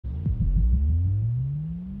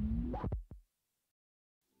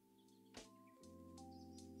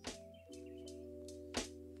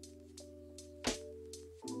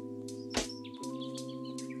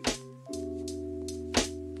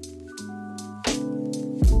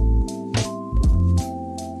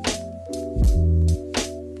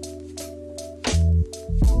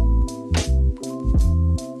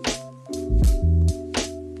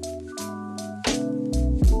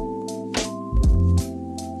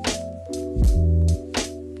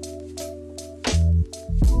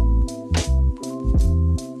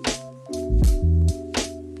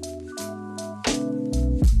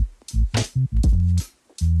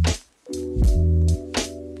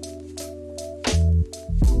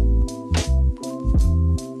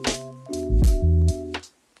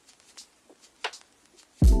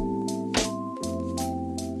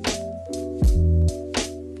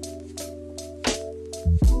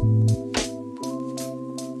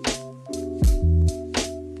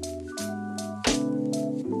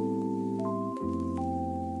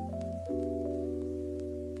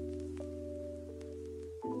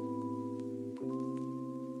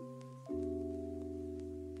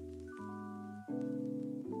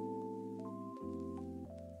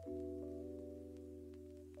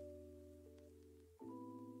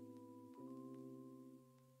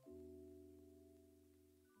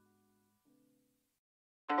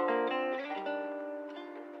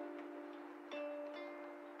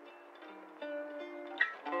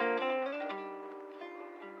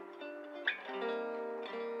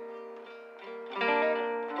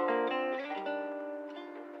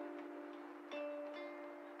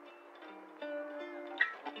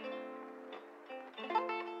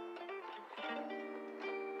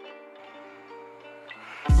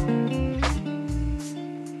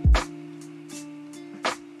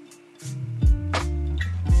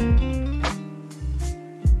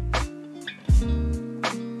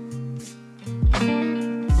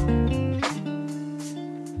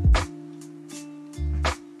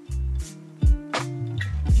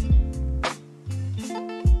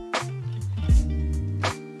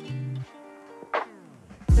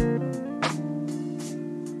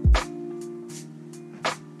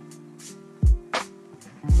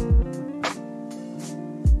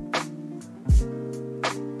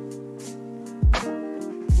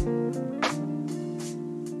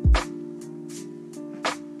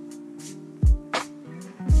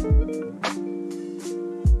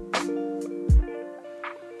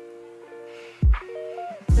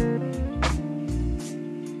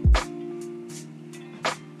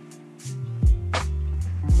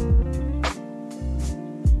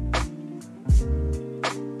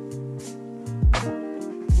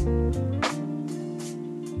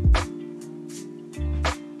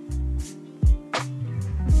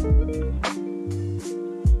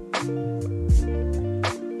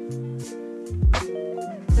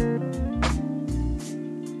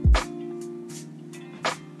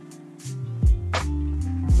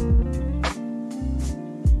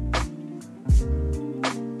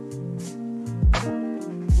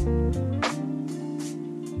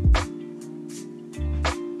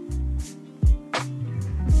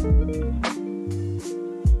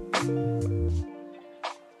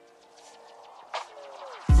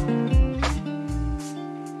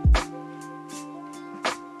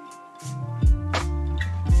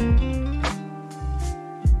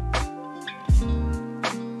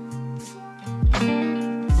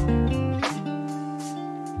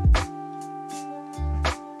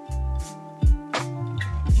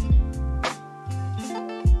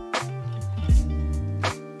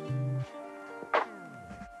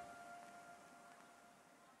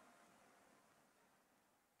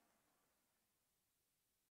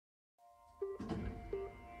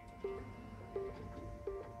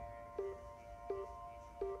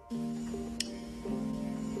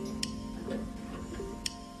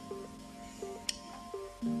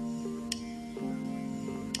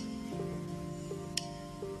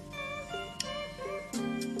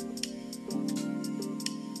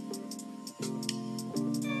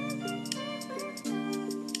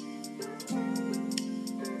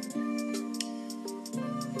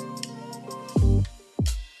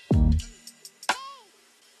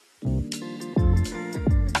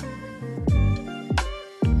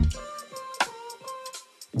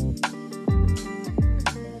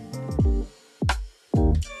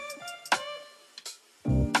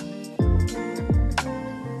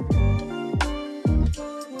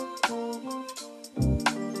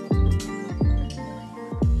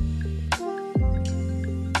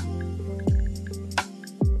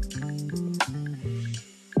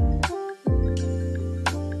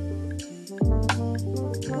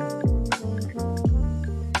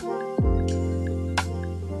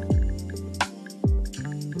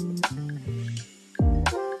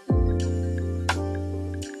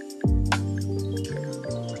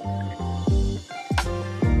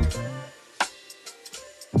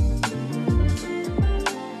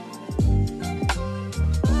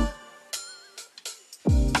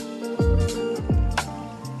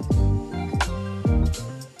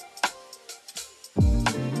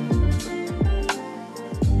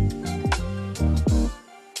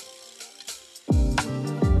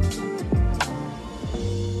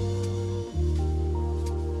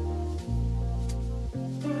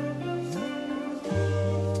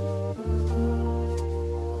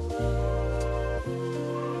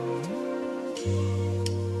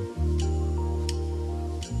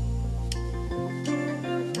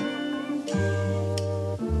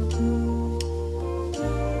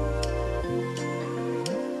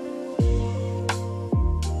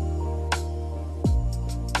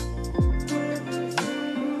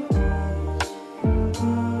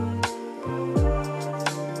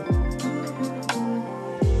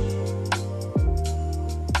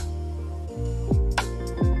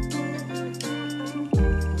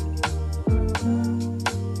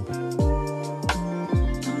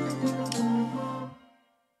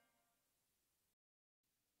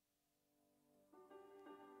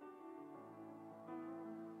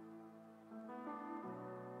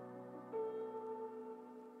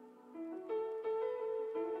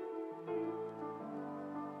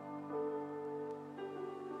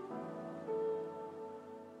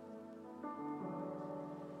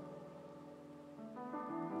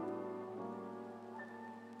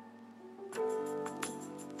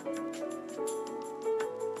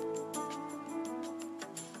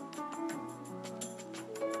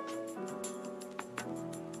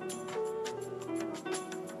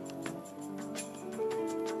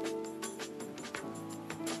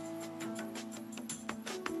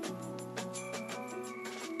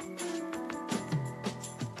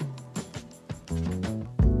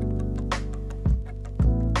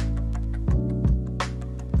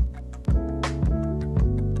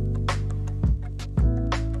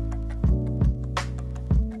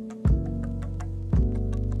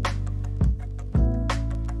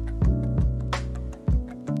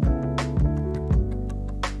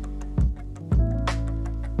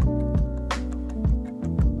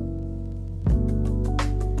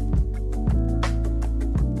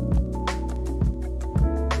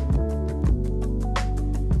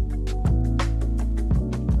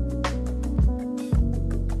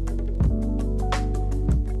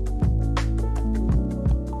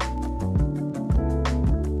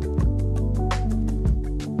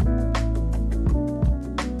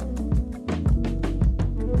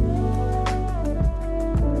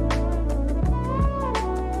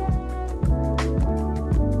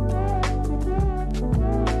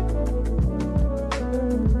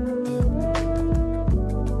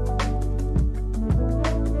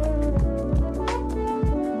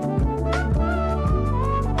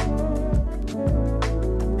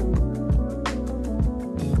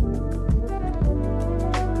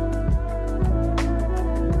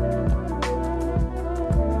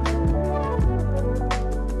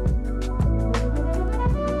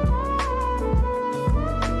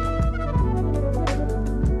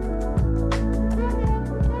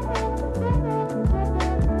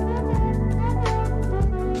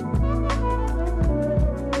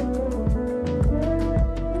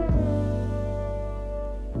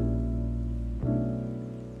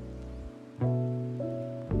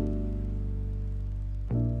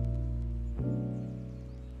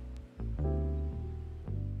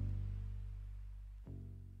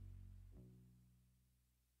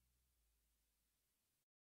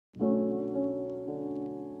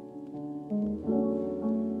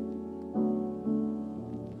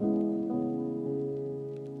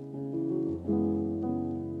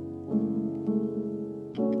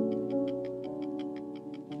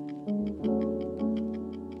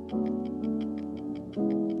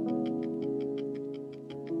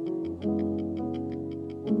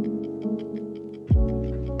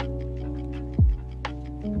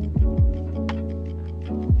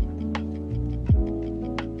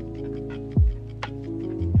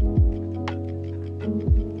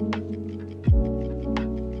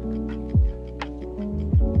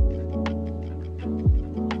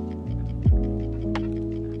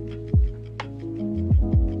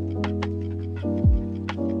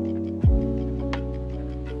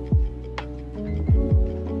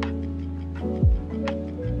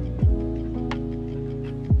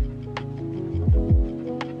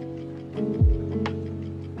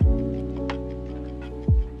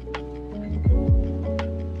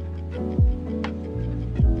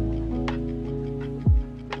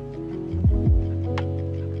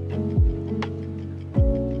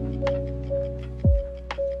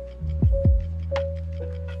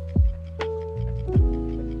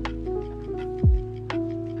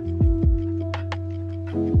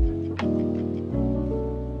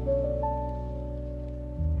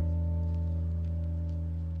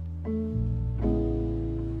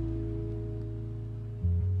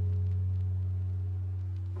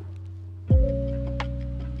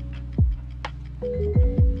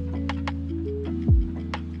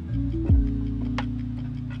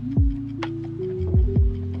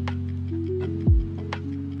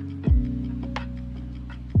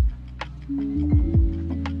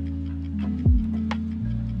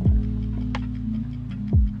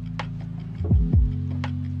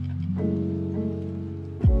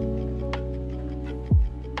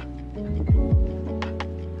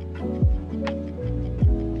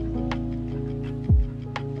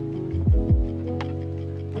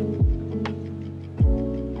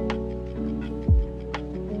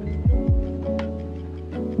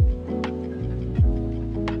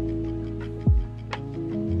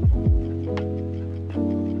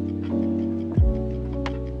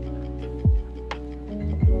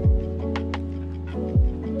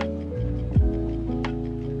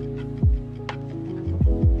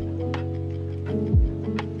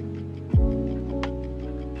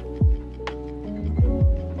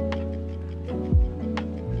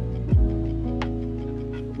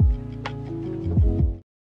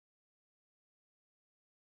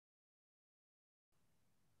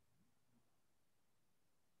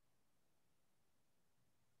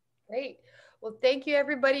Great. Well, thank you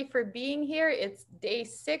everybody for being here. It's day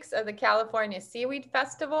 6 of the California Seaweed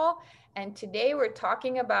Festival. And today we're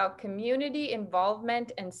talking about community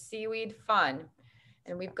involvement and seaweed fun.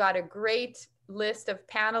 And we've got a great list of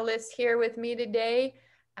panelists here with me today.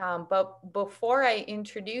 But before I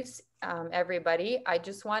introduce everybody, I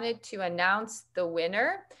just wanted to announce the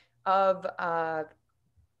winner of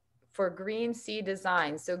for Green Sea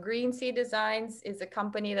Designs. So Green Sea Designs is a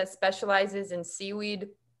company that specializes in seaweed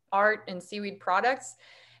art and seaweed products.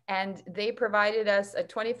 And they provided us a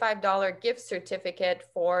 $25 gift certificate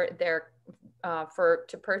for their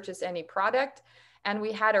to purchase any product. And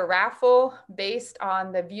we had a raffle based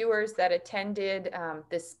on the viewers that attended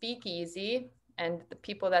the speakeasy and the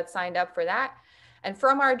people that signed up for that. And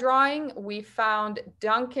from our drawing, we found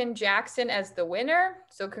Duncan Jackson as the winner.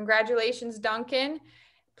 So congratulations, Duncan.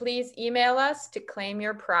 Please email us to claim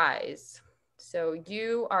your prize. So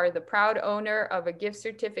you are the proud owner of a gift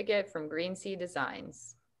certificate from Green Sea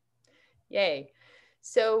Designs. Yay.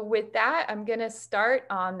 So with that, I'm gonna start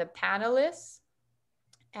on the panelists.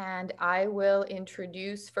 And I will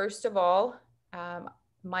introduce, first of all,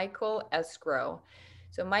 Michael Esgro.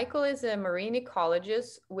 So Michael is a marine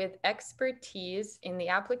ecologist with expertise in the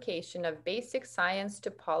application of basic science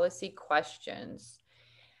to policy questions.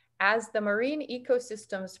 As the Marine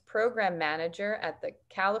Ecosystems Program Manager at the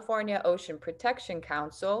California Ocean Protection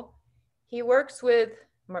Council, he works with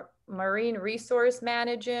marine resource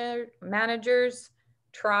managers,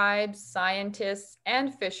 tribes, scientists,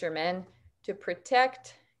 and fishermen to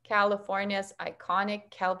protect California's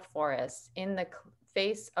iconic kelp forests in the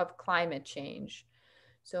face of climate change.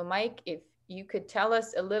 So Mike, if you could tell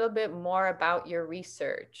us a little bit more about your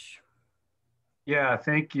research. Yeah,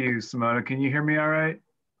 thank you, Simona. Can you hear me all right?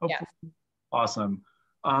 Yes. Awesome.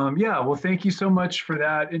 Yeah, well, thank you so much for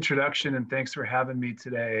that introduction and thanks for having me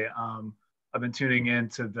today. I've been tuning in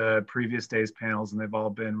to the previous day's panels and they've all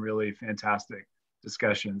been really fantastic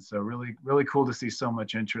discussions. So really cool to see so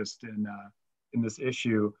much interest in this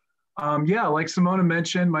issue. Yeah, like Simona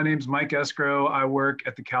mentioned, my name's Mike Esgro. I work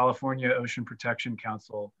at the California Ocean Protection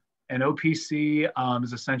Council, and OPC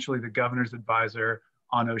is essentially the governor's advisor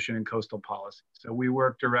on ocean and coastal policy. So we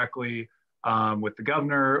work directly with the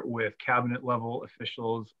governor, with cabinet level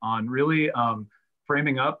officials on really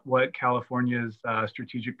framing up what California's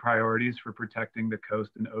strategic priorities for protecting the coast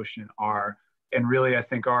and ocean are. And really, I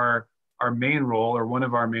think our main role, or one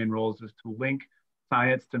of our main roles, is to link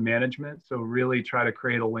science to management. So really try to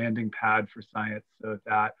create a landing pad for science so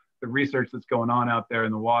that the research that's going on out there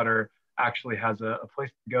in the water actually has a place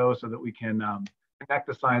to go so that we can connect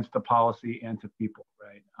the science to policy and to people,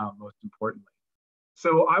 right? Most importantly.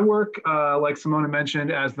 So I work, like Simona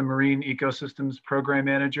mentioned, as the Marine Ecosystems Program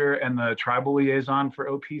Manager and the Tribal Liaison for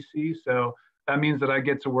OPC. So that means that I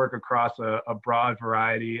get to work across a broad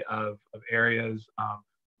variety of areas,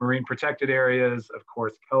 marine protected areas, of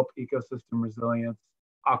course, kelp ecosystem resilience,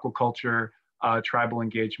 aquaculture, tribal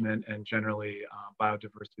engagement, and generally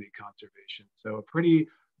biodiversity conservation. So a pretty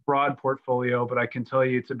broad portfolio, but I can tell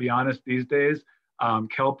you, to be honest, these days,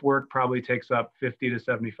 kelp work probably takes up 50 to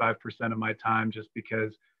 75% of my time just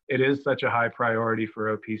because it is such a high priority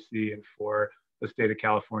for OPC and for the state of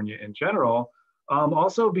California in general.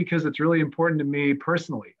 Also because it's really important to me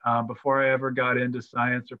personally. Before I ever got into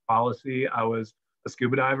science or policy, I was a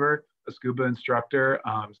scuba diver, a scuba instructor.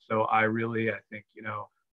 So I think,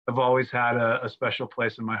 I've always had a special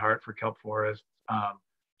place in my heart for kelp forests.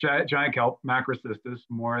 Giant kelp, Macrocystis,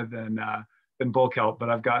 more than bull kelp, but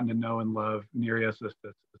I've gotten to know and love Nereocystis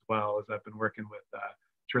as well, as I've been working with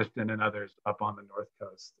Tristin and others up on the North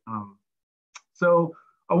Coast. So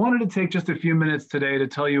I wanted to take just a few minutes today to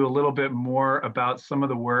tell you a little bit more about some of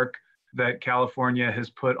the work that California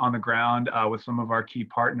has put on the ground with some of our key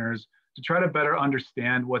partners to try to better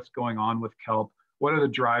understand what's going on with kelp, what are the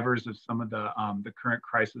drivers of some of the current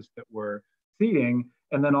crisis that we're seeing,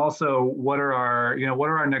 and then also what are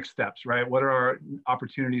our next steps, right? What are our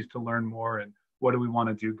opportunities to learn more, and what do we want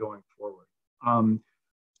to do going forward?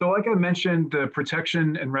 So like I mentioned, the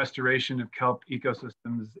protection and restoration of kelp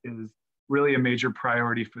ecosystems is really a major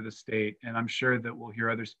priority for the state, and I'm sure that we'll hear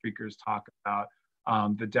other speakers talk about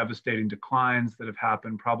the devastating declines that have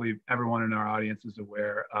happened. Probably everyone in our audience is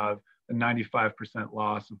aware of the 95%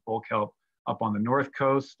 loss of bull kelp up on the North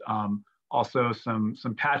Coast. Also some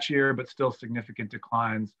patchier, but still significant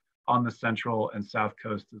declines on the Central and South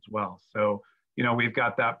Coast as well. So, we've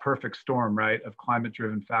got that perfect storm, right, of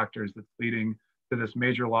climate-driven factors that's leading to this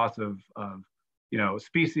major loss of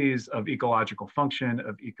species, of ecological function,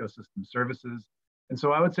 of ecosystem services. And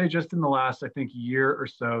so I would say just in the last, I think, year or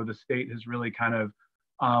so, the state has really kind of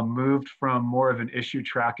moved from more of an issue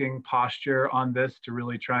tracking posture on this to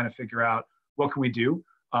really trying to figure out what can we do?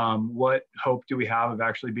 What hope do we have of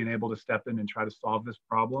actually being able to step in and try to solve this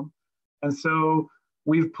problem? And so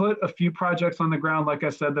we've put a few projects on the ground, like I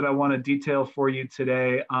said, that I want to detail for you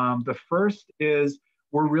today. The first is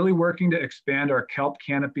we're really working to expand our kelp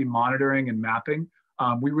canopy monitoring and mapping.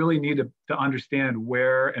 We really need to understand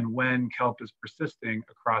where and when kelp is persisting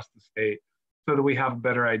across the state so that we have a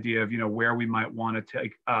better idea of where we might want to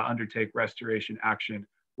undertake restoration action,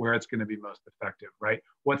 where it's going to be most effective, right?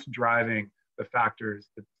 What's driving the factors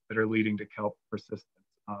that are leading to kelp persistence.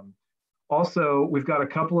 Also, we've got a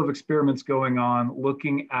couple of experiments going on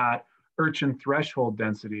looking at urchin threshold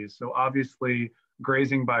densities. So obviously,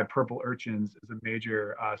 grazing by purple urchins is a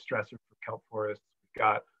major stressor for kelp forests. We've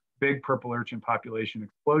got big purple urchin population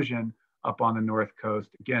explosion up on the North Coast,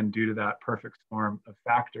 again, due to that perfect storm of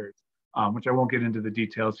factors, which I won't get into the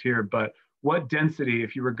details here, but what density,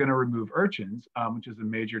 if you were going to remove urchins, which is a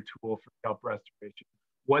major tool for kelp restoration,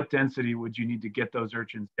 what density would you need to get those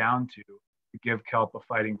urchins down to give kelp a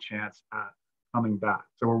fighting chance at coming back?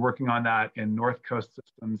 So we're working on that in North Coast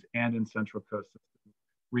systems and in Central Coast systems.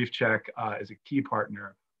 Reef Check is a key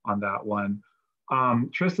partner on that one.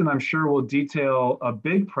 Tristin, I'm sure, will detail a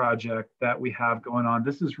big project that we have going on.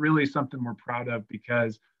 This is really something we're proud of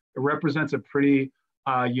because it represents a pretty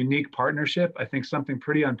unique partnership. I think something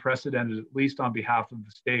pretty unprecedented, at least on behalf of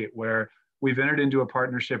the state, where we've entered into a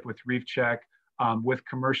partnership with Reef Check, with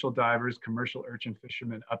commercial divers, commercial urchin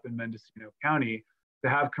fishermen up in Mendocino County, to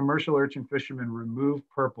have commercial urchin fishermen remove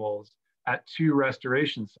purples at 2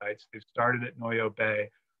 restoration sites. They've started at Noyo Bay.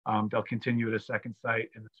 They'll continue at a second site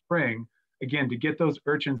in the spring, again, to get those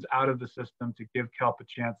urchins out of the system, to give kelp a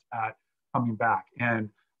chance at coming back. And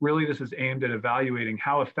really, this is aimed at evaluating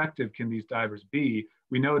how effective can these divers be.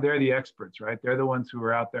 We know they're the experts, right? They're the ones who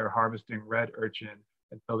are out there harvesting red urchin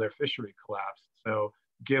until their fishery collapsed. So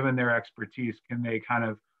given their expertise, can they kind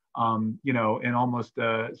of, in almost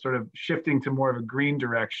sort of shifting to more of a green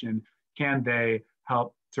direction, can they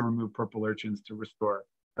help to remove purple urchins to restore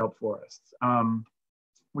kelp forests?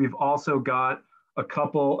 We've also got a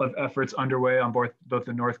couple of efforts underway on both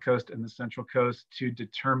the North Coast and the Central Coast to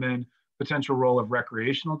determine potential role of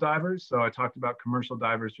recreational divers. So I talked about commercial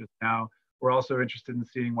divers just now. We're also interested in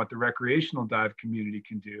seeing what the recreational dive community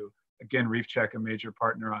can do. Again, Reef Check, a major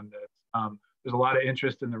partner on this. There's a lot of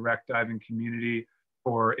interest in the wreck diving community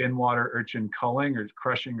for in-water urchin culling or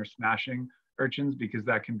crushing or smashing urchins, because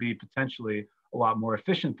that can be potentially a lot more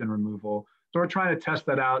efficient than removal. So we're trying to test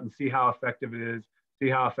that out and see how effective it is, see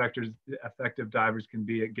how effective divers can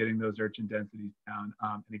be at getting those urchin densities down.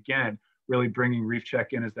 And again, really bringing Reef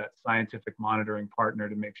Check in as that scientific monitoring partner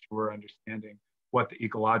to make sure we're understanding what the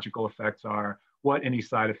ecological effects are, what any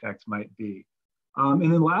side effects might be.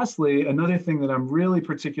 And then lastly, another thing that I'm really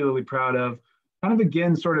particularly proud of, kind of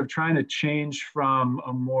again, sort of trying to change from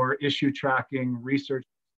a more issue tracking research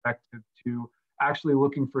perspective to actually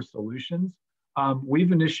looking for solutions.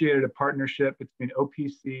 We've initiated a partnership between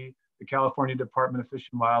OPC, the California Department of Fish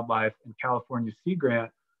and Wildlife, and California Sea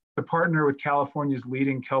Grant to partner with California's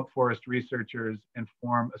leading kelp forest researchers and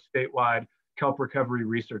form a statewide kelp recovery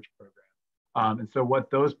research program. And so what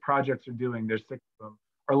those projects are doing, there's 6 of them,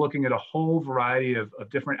 are looking at a whole variety of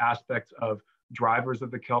different aspects of drivers of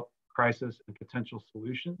the kelp crisis and potential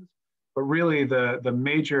solutions. But really the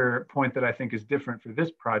major point that I think is different for this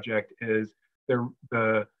project is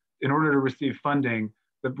in order to receive funding,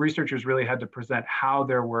 the researchers really had to present how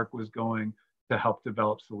their work was going to help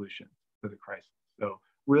develop solutions to the crisis. So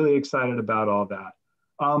really excited about all that.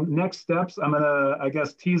 Next steps, I'm gonna, I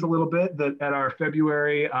guess, tease a little bit that at our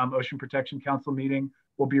February Ocean Protection Council meeting,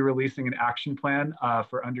 we'll be releasing an action plan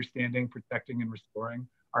for understanding, protecting, and restoring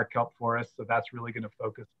our kelp forests. So that's really gonna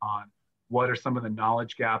focus on what are some of the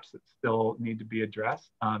knowledge gaps that still need to be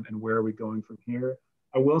addressed, and where are we going from here.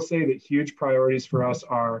 I will say that huge priorities for us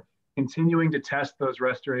are continuing to test those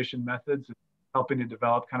restoration methods, helping to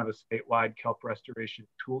develop kind of a statewide kelp restoration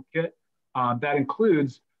toolkit. That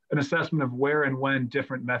includes an assessment of where and when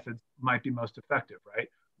different methods might be most effective, right?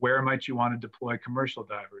 Where might you want to deploy commercial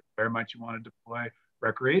divers? Where might you want to deploy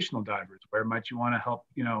recreational divers? Where might you want to help,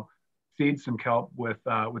 seed some kelp with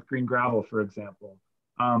green gravel, for example?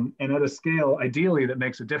 And at a scale, ideally, that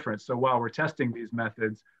makes a difference. So while we're testing these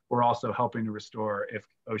methods, we're also helping to restore if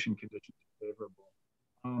ocean conditions are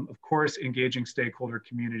favorable. Of course, engaging stakeholder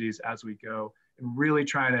communities as we go and really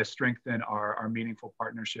trying to strengthen our meaningful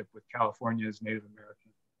partnership with California's Native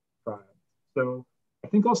American tribes. So I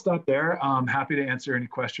think I'll stop there. I'm happy to answer any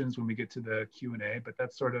questions when we get to the Q&A, but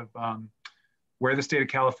that's sort of where the state of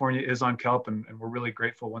California is on kelp, and we're really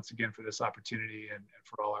grateful once again for this opportunity and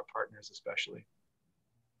for all our partners especially.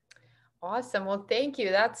 Awesome. Well, thank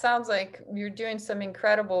you. That sounds like you're doing some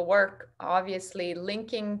incredible work, obviously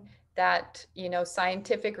linking that,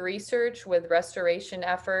 scientific research with restoration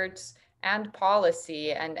efforts and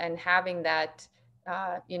policy, and having that,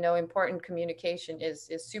 important communication is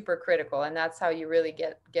super critical. And that's how you really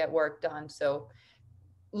get work done. So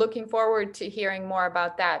looking forward to hearing more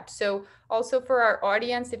about that. So also for our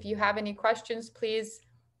audience, if you have any questions, please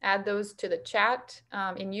add those to the chat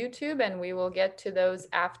in YouTube, and we will get to those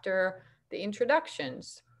after the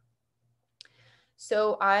introductions.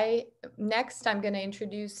 So next I'm going to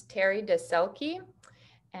introduce Terri DeSelke,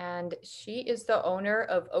 and she is the owner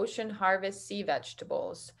of Ocean Harvest Sea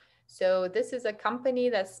Vegetables. So this is a company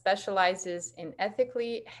that specializes in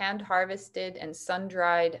ethically hand-harvested and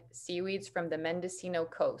sun-dried seaweeds from the Mendocino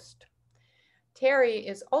coast. Terri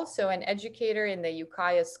is also an educator in the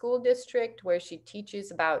Ukiah School District, where she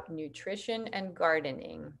teaches about nutrition and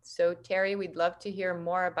gardening. So Terri, we'd love to hear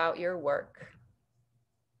more about your work.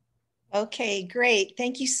 Okay, great.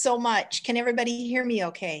 Thank you so much. Can everybody hear me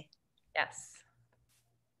okay? Yes.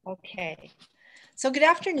 Okay. So good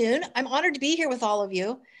afternoon. I'm honored to be here with all of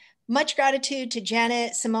you. Much gratitude to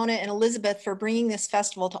Janet, Simona, and Elizabeth for bringing this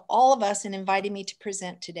festival to all of us and inviting me to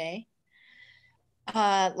present today.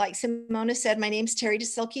 Like Simona said, my name's Terri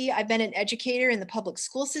DeSelke. I've been an educator in the public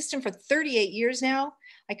school system for 38 years now.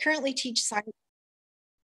 I currently teach science.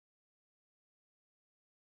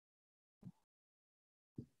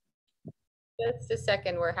 Just a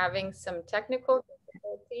second, we're having some technical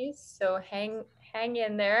difficulties, so hang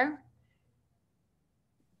in there.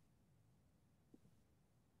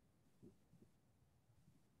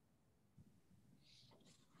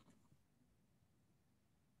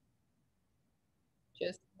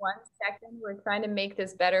 Just 1 second, we're trying to make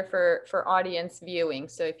this better for audience viewing.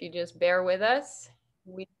 So if you just bear with us,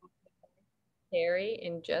 we will Terri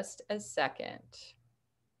in just a second.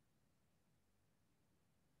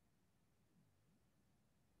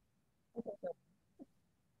 Sorry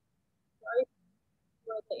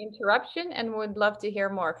for the interruption, and would love to hear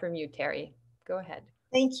more from you, Terri. Go ahead.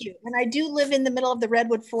 Thank you. And I do live in the middle of the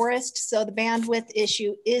redwood forest, so the bandwidth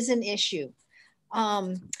issue is an issue.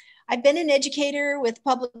 I've been an educator with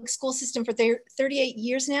public school system for 38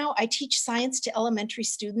 years now. I teach science to elementary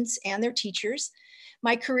students and their teachers.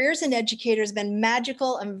 My career as an educator has been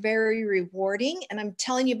magical and very rewarding. And I'm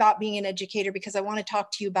telling you about being an educator because I want to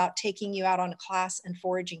talk to you about taking you out on a class and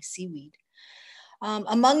foraging seaweed.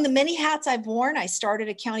 Among the many hats I've worn, I started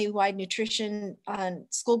a countywide nutrition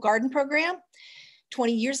school garden program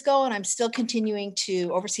 20 years ago, and I'm still continuing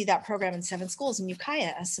to oversee that program in 7 schools in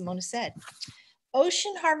Ukiah, as Simona said.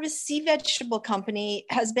 Ocean Harvest Sea Vegetable Company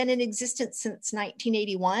has been in existence since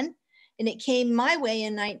 1981, and it came my way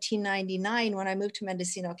in 1999 when I moved to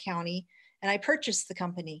Mendocino County and I purchased the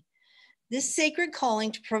company. This sacred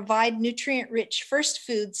calling to provide nutrient-rich first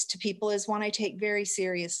foods to people is one I take very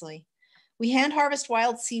seriously. We hand harvest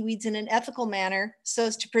wild seaweeds in an ethical manner so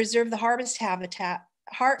as to preserve the harvest habitat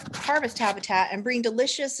and bring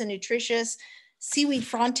delicious and nutritious seaweed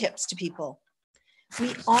frond tips to people.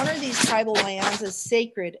 We honor these tribal lands as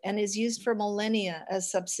sacred and is used for millennia as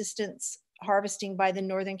subsistence harvesting by the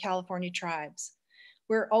Northern California tribes.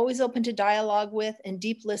 We're always open to dialogue with and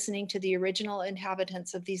deep listening to the original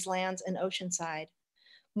inhabitants of these lands and oceanside.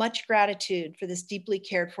 Much gratitude for this deeply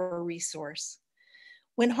cared for resource.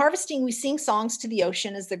 When harvesting, we sing songs to the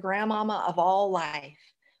ocean as the grandmama of all life.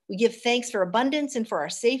 We give thanks for abundance and for our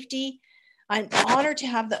safety. I'm honored to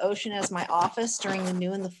have the ocean as my office during the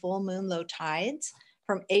new and the full moon low tides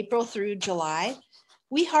from April through July.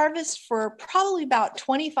 We harvest for probably about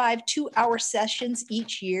 25 2-hour sessions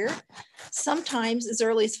each year, sometimes as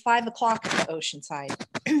early as 5 o'clock at the ocean side.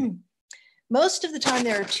 Most of the time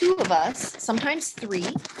there are 2 of us, sometimes 3.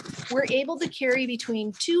 We're able to carry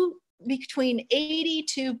between 80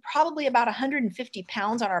 to probably about 150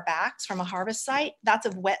 pounds on our backs from a harvest site. That's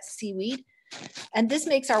of wet seaweed. And this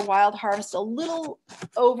makes our wild harvest a little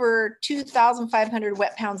over 2,500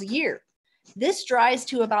 wet pounds a year. This dries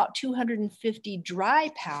to about 250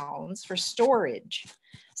 dry pounds for storage.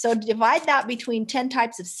 So divide that between 10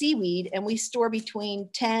 types of seaweed and we store between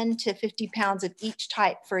 10 to 50 pounds of each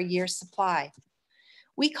type for a year's supply.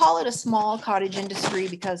 We call it a small cottage industry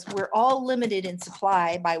because we're all limited in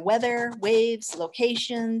supply by weather, waves,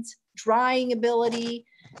 locations, drying ability,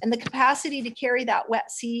 and the capacity to carry that wet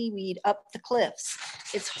seaweed up the cliffs.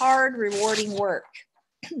 It's hard, rewarding work.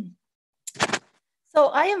 So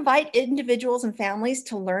I invite individuals and families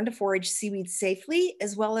to learn to forage seaweed safely,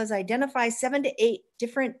 as well as identify 7 to 8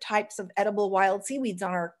 different types of edible wild seaweeds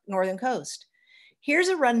on our northern coast. Here's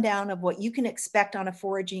a rundown of what you can expect on a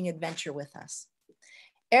foraging adventure with us.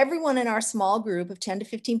 Everyone in our small group of 10 to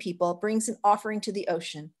 15 people brings an offering to the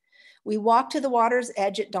ocean. We walk to the water's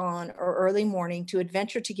edge at dawn or early morning to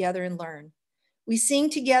adventure together and learn. We sing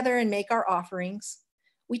together and make our offerings.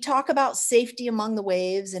 We talk about safety among the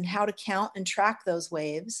waves and how to count and track those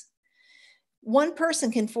waves. One person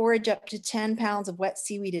can forage up to 10 pounds of wet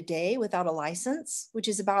seaweed a day without a license, which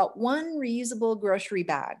is about one reusable grocery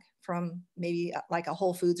bag from maybe like a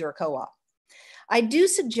Whole Foods or a co-op. I do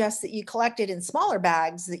suggest that you collect it in smaller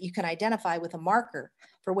bags that you can identify with a marker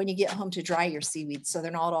for when you get home to dry your seaweed, so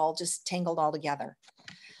they're not all just tangled all together.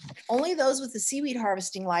 Only those with the seaweed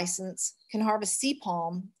harvesting license can harvest sea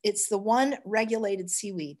palm. It's the one regulated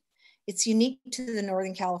seaweed. It's unique to the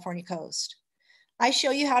Northern California coast. I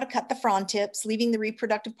show you how to cut the frond tips, leaving the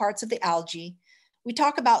reproductive parts of the algae. We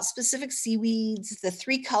talk about specific seaweeds, the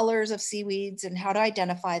 3 colors of seaweeds and how to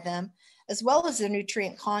identify them, as well as their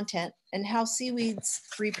nutrient content and how seaweeds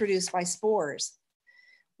reproduce by spores.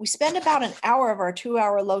 We spend about an hour of our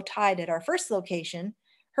 2-hour low tide at our first location,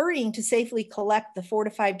 hurrying to safely collect the 4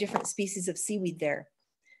 to 5 different species of seaweed there.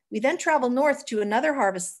 We then travel north to another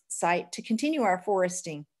harvest site to continue our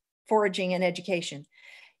foraging and education.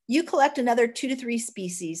 You collect another 2 to 3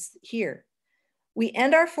 species here. We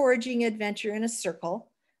end our foraging adventure in a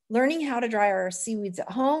circle, learning how to dry our seaweeds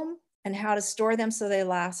at home and how to store them so they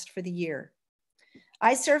last for the year.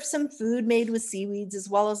 I serve some food made with seaweeds, as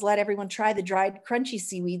well as let everyone try the dried crunchy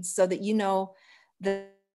seaweeds so that you know the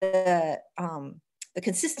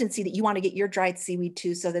consistency that you want to get your dried seaweed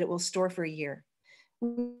to so that it will store for a year.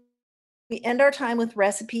 We end our time with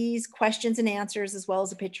recipes, questions and answers, as well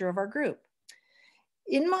as a picture of our group.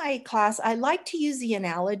 In my class, I like to use the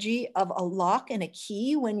analogy of a lock and a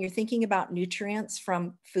key when you're thinking about nutrients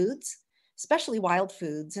from foods, especially wild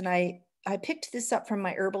foods. And I picked this up from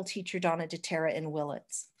my herbal teacher, Donna DeTerra in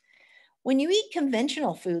Willits. When you eat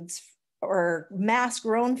conventional foods or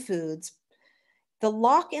mass-grown foods, the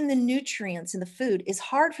lock in the nutrients in the food is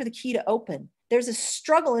hard for the key to open. There's a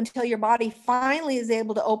struggle until your body finally is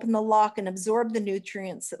able to open the lock and absorb the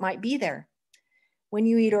nutrients that might be there. When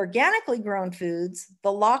you eat organically grown foods,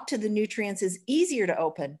 the lock to the nutrients is easier to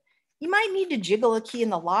open. You might need to jiggle a key in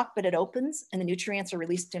the lock, but it opens and the nutrients are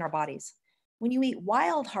released in our bodies. When you eat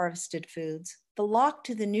wild harvested foods, the lock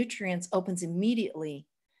to the nutrients opens immediately.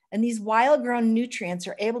 And these wild grown nutrients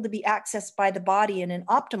are able to be accessed by the body in an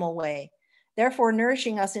optimal way, therefore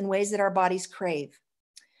nourishing us in ways that our bodies crave.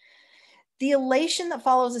 The elation that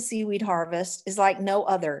follows a seaweed harvest is like no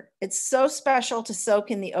other. It's so special to soak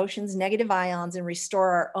in the ocean's negative ions and restore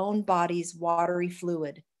our own body's watery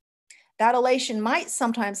fluid. That elation might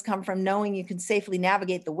sometimes come from knowing you can safely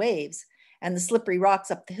navigate the waves and the slippery rocks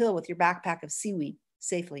up the hill with your backpack of seaweed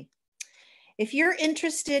safely. If you're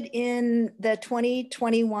interested in the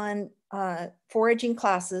 2021 foraging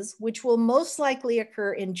classes, which will most likely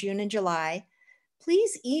occur in June and July,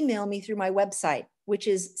 please email me through my website, which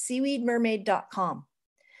is seaweedmermaid.com.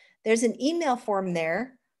 There's an email form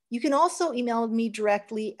there. You can also email me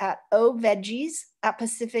directly at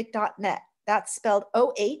oveggies@pacific.net. That's spelled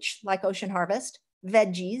OH, like Ocean Harvest,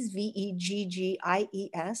 veggies, VEGGIES,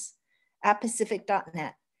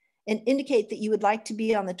 @pacific.net, and indicate that you would like to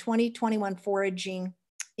be on the 2021 foraging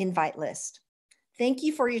invite list. Thank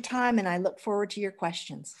you for your time, and I look forward to your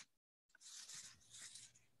questions.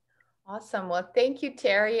 Awesome. Well, thank you,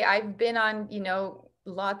 Terri. I've been on,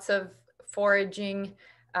 lots of foraging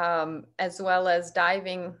as well as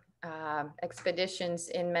diving expeditions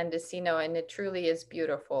in Mendocino, and it truly is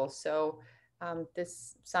beautiful. So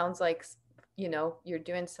this sounds like, you're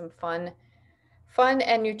doing some fun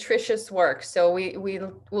and nutritious work. So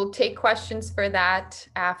we'll take questions for that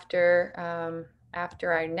after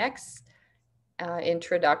our next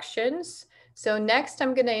introductions. So next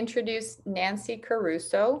I'm going to introduce Nancy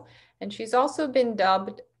Caruso, and she's also been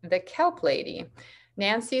dubbed the Kelp Lady.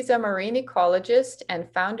 Nancy's a marine ecologist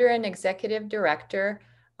and founder and executive director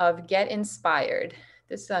of Get Inspired.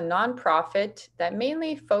 This is a nonprofit that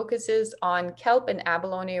mainly focuses on kelp and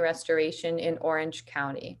abalone restoration in Orange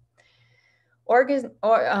County.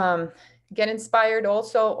 Get Inspired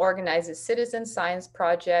also organizes citizen science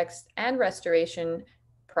projects and restoration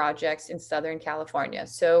projects in Southern California.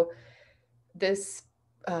 So this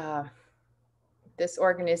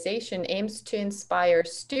organization aims to inspire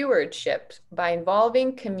stewardship by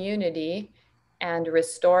involving community and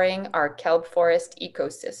restoring our kelp forest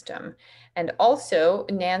ecosystem. And also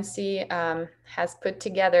Nancy has put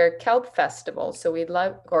together Kelp Festival. So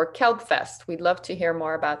Kelp Fest. We'd love to hear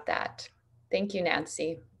more about that. Thank you,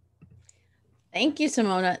 Nancy. Thank you,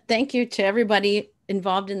 Simona. Thank you to everybody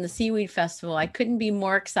involved in the Seaweed Festival. I couldn't be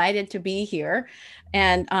more excited to be here.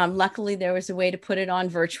 And luckily there was a way to put it on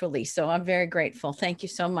virtually. So I'm very grateful. Thank you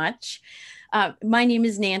so much. My name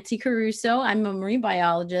is Nancy Caruso. I'm a marine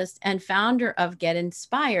biologist and founder of Get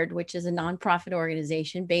Inspired, which is a nonprofit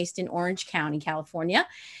organization based in Orange County, California.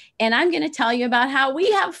 And I'm going to tell you about how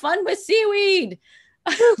we have fun with seaweed.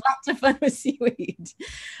 Lots of fun with seaweed.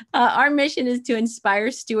 Our mission is to inspire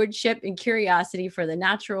stewardship and curiosity for the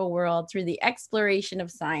natural world through the exploration of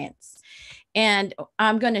science. And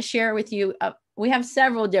I'm going to share with you, we have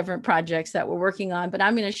several different projects that we're working on, but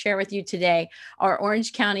I'm going to share with you today our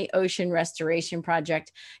Orange County Ocean Restoration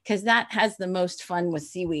Project, because that has the most fun with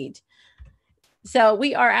seaweed. So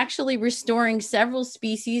we are actually restoring several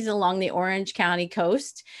species along the Orange County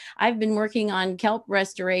coast. I've been working on kelp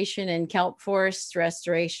restoration and kelp forest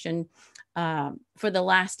restoration for the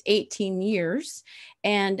last 18 years.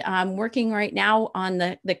 And I'm working right now on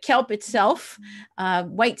the kelp itself.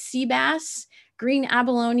 White sea bass, green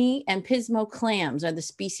abalone, and pismo clams are the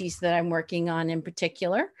species that I'm working on in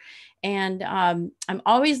particular. And I'm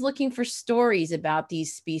always looking for stories about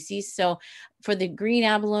these species. So for the green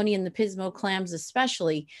abalone and the pismo clams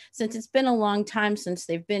especially, since it's been a long time since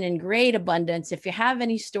they've been in great abundance, if you have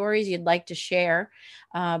any stories you'd like to share,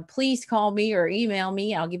 please call me or email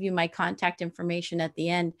me. I'll give you my contact information at the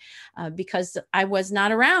end, because I was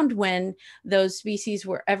not around when those species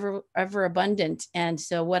were ever abundant. And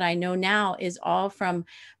so what I know now is all from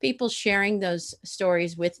people sharing those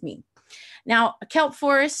stories with me. Now, kelp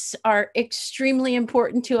forests are extremely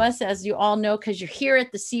important to us, as you all know, because you're here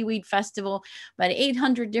at the Seaweed Festival. About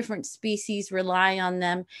 800 different species rely on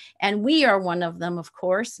them, and we are one of them, of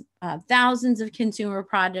course. Thousands of consumer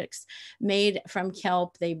products made from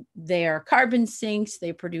kelp. They are carbon sinks,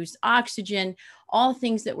 they produce oxygen, all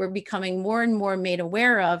things that we're becoming more and more made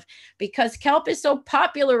aware of because kelp is so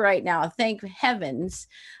popular right now, thank heavens.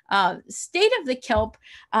 State of the kelp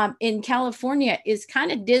in California is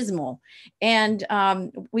kind of dismal. And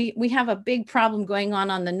we have a big problem going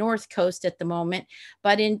on the North Coast at the moment.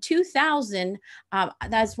 But in 2000,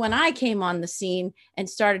 that's when I came on the scene and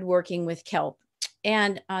started working with kelp.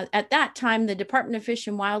 And at that time, the Department of Fish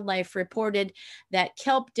and Wildlife reported that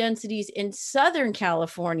kelp densities in Southern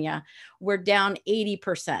California were down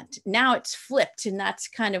 80%. Now it's flipped, and that's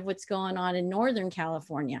kind of what's going on in Northern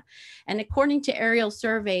California. And according to aerial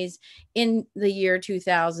surveys in the year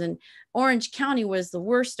 2000, Orange County was the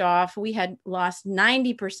worst off. We had lost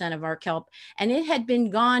 90% of our kelp, and it had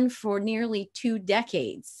been gone for nearly 2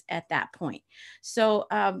 decades at that point. So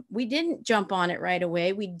we didn't jump on it right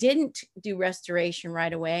away. We didn't do restoration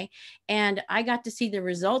right away. And I got to see the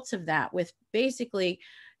results of that with basically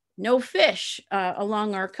no fish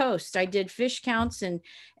along our coast. I did fish counts and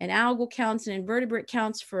algal counts and invertebrate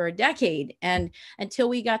counts for a decade. And until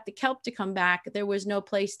we got the kelp to come back, there was no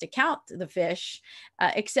place to count the fish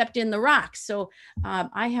except in the rocks. So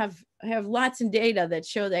I have lots of data that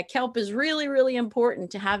show that kelp is really, really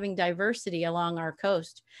important to having diversity along our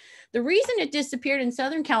coast. The reason it disappeared in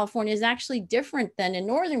Southern California is actually different than in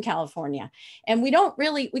Northern California. And we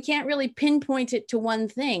can't really pinpoint it to one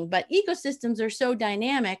thing, but ecosystems are so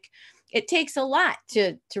dynamic, it takes a lot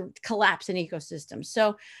to collapse an ecosystem.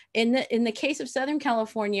 So in the case of Southern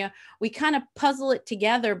California, we kind of puzzle it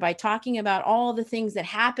together by talking about all the things that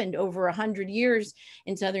happened over 100 years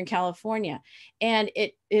in Southern California. And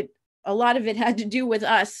a lot of it had to do with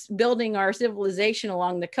us building our civilization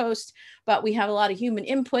along the coast, but we have a lot of human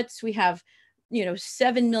inputs. We have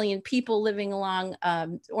 7 million people living along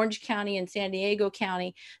Orange County and San Diego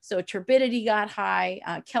County. So turbidity got high.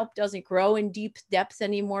 Kelp doesn't grow in deep depths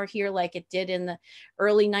anymore here like it did in the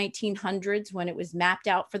early 1900s when it was mapped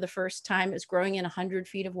out for the first time. It was growing in 100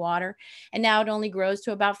 feet of water. And now it only grows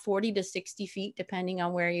to about 40 to 60 feet, depending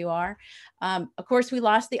on where you are. Of course, we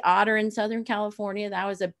lost the otter in Southern California. That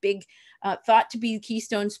was a big thought to be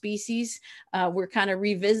keystone species. We're kind of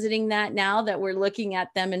revisiting that now that we're looking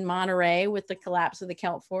at them in Monterey with the collapse of the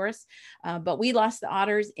kelp forest. But we lost the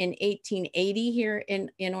otters in 1880 here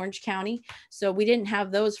in Orange County. So we didn't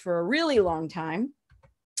have those for a really long time.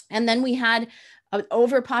 And then we had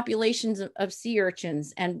overpopulations of sea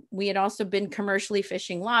urchins. And we had also been commercially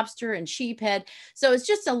fishing lobster and sheephead. So it's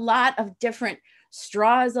just a lot of different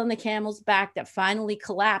straws on the camel's back that finally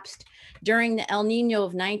collapsed during the El Nino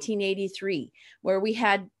of 1983, where we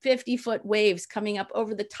had 50-foot waves coming up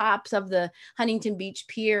over the tops of the Huntington Beach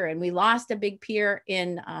Pier, and we lost a big pier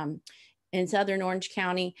in Southern Orange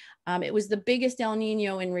County. It was the biggest El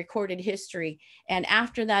Nino in recorded history. And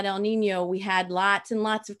after that El Nino, we had lots and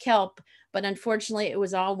lots of kelp but unfortunately it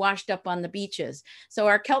was all washed up on the beaches. So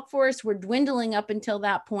our kelp forests were dwindling up until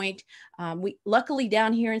that point. We luckily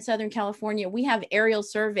down here in Southern California, we have aerial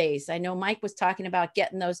surveys. I know Mike was talking about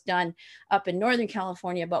getting those done up in Northern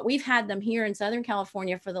California, but we've had them here in Southern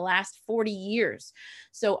California for the last 40 years.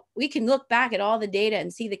 So we can look back at all the data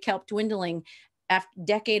and see the kelp dwindling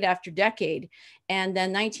decade after decade. And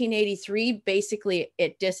then 1983, basically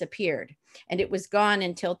it disappeared, and it was gone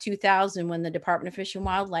until 2000 when the Department of Fish and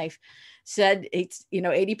Wildlife said it's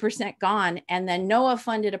 80% gone. And then NOAA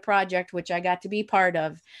funded a project, which I got to be part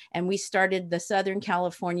of, and we started the Southern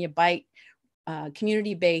California Bight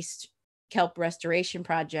community-based kelp restoration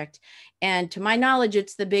project. And to my knowledge,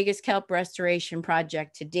 it's the biggest kelp restoration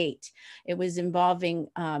project to date. It was involving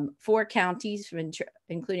 4 counties,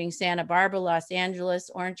 including Santa Barbara, Los Angeles,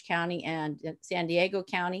 Orange County, and San Diego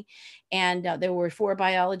County. And there were 4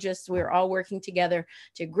 biologists. We were all working together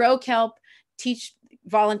to grow kelp, teach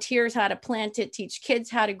volunteers how to plant it, teach kids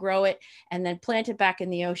how to grow it, and then plant it back in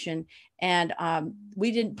the ocean. And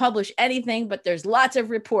we didn't publish anything, but there's lots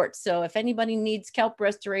of reports. So if anybody needs kelp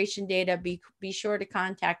restoration data, be sure to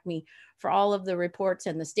contact me for all of the reports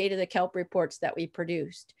and the state of the kelp reports that we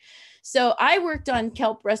produced. So I worked on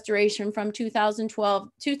kelp restoration from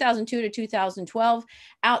 2002 to 2012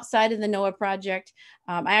 outside of the NOAA project.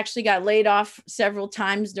 I actually got laid off several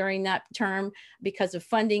times during that term because of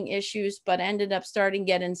funding issues, but ended up starting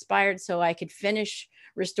to get inspired so I could finish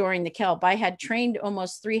restoring the kelp. I had trained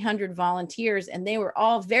almost 300 volunteers, and they were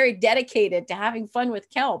all very dedicated to having fun with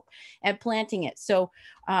kelp and planting it. So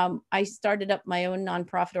I started up my own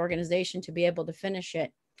nonprofit organization to be able to finish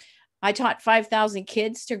it. I taught 5,000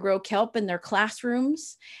 kids to grow kelp in their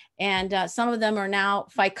classrooms, and some of them are now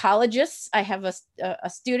phycologists. I have a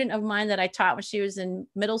student of mine that I taught when she was in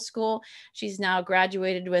middle school. She's now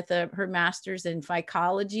graduated with her master's in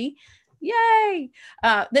phycology. Yay!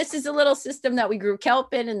 This is a little system that we grew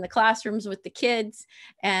kelp in the classrooms with the kids,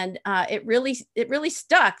 and it really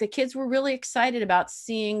stuck. The kids were really excited about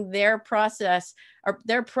seeing their process or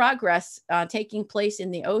their progress taking place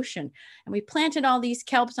in the ocean. And we planted all these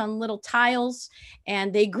kelps on little tiles,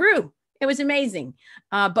 and they grew. It was amazing,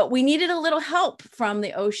 but we needed a little help from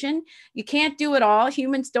the ocean. You can't do it all.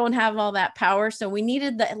 Humans don't have all that power. So we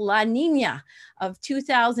needed the La Nina of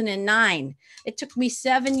 2009. It took me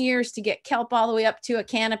 7 years to get kelp all the way up to a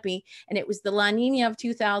canopy. And it was the La Nina of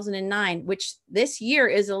 2009, which this year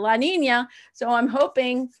is a La Nina. So I'm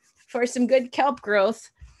hoping for some good kelp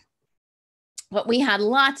growth. But we had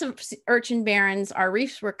lots of urchin barrens. Our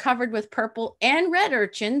reefs were covered with purple and red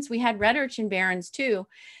urchins. We had red urchin barrens too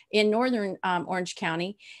in northern Orange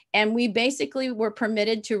County. And we basically were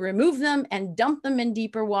permitted to remove them and dump them in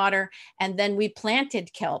deeper water. And then we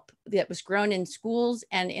planted kelp that was grown in schools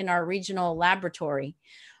and in our regional laboratory.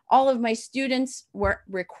 All of my students were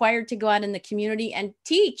required to go out in the community and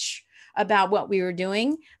teach about what we were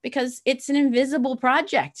doing, because it's an invisible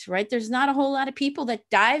project, right? There's not a whole lot of people that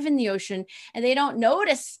dive in the ocean and they don't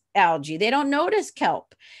notice algae. They don't notice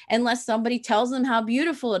kelp unless somebody tells them how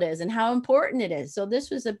beautiful it is and how important it is. So this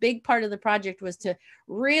was a big part of the project, was to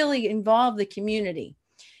really involve the community.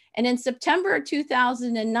 And in September of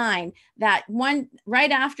 2009, that one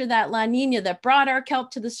right after that La Nina that brought our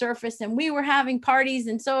kelp to the surface, and we were having parties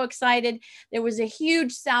and so excited, there was a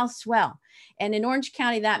huge south swell. And in Orange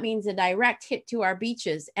County, that means a direct hit to our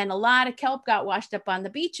beaches. And a lot of kelp got washed up on the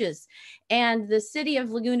beaches. And the city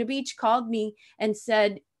of Laguna Beach called me and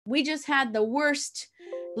said, we just had the worst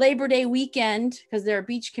Labor Day weekend, because they're a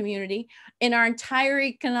beach community, in our entire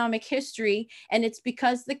economic history. And it's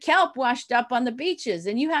because the kelp washed up on the beaches.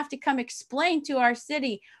 And you have to come explain to our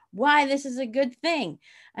city why this is a good thing.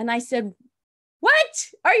 And I said, what?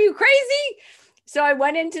 Are you crazy? So I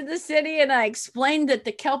went into the city and I explained that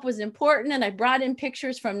the kelp was important. And I brought in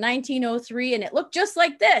pictures from 1903, and it looked just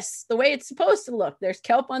like this, the way it's supposed to look. There's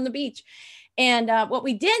kelp on the beach. And what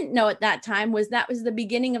we didn't know at that time was that was the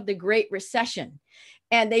beginning of the Great Recession.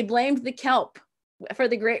 And they blamed the kelp for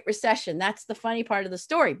the Great Recession. That's the funny part of the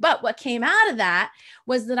story. But what came out of that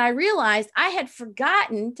was that I realized I had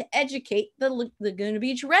forgotten to educate the Laguna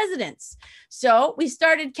Beach residents. So we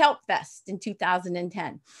started Kelp Fest in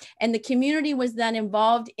 2010. And the community was then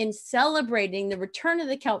involved in celebrating the return of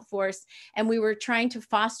the kelp forest. And we were trying to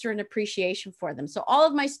foster an appreciation for them. So all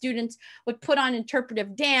of my students would put on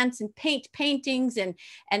interpretive dance and paint paintings and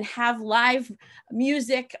have live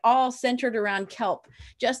music all centered around kelp,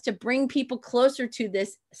 just to bring people closer to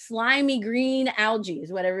this slimy green algae,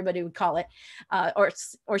 is what everybody would call it,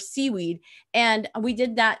 or seaweed. And we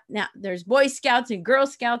did that. Now there's Boy Scouts and Girl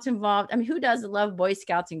Scouts involved. I mean, who doesn't love Boy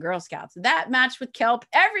Scouts and Girl Scouts? That matched with kelp.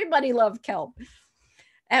 Everybody loved kelp.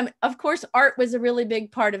 And of course, art was a really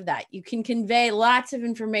big part of that. You can convey lots of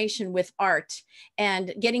information with art,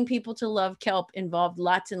 and getting people to love kelp involved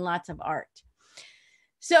lots and lots of art.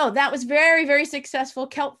 So that was very, very successful.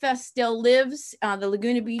 Kelp Fest still lives. The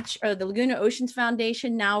Laguna Beach, or the Laguna Oceans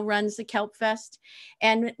Foundation, now runs the Kelp Fest.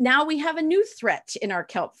 And now we have a new threat in our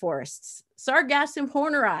kelp forests. Sargassum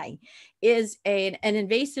horneri is an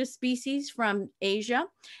invasive species from Asia,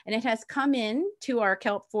 and it has come in to our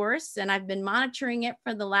kelp forests. And I've been monitoring it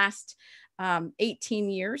for the last 18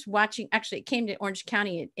 years, watching. Actually, it came to Orange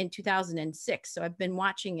County in 2006. So I've been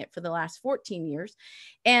watching it for the last 14 years.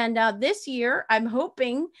 And this year, I'm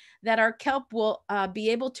hoping that our kelp will be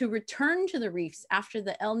able to return to the reefs after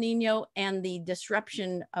the El Nino and the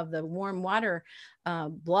disruption of the warm water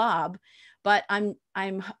blob. But I'm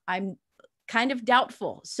kind of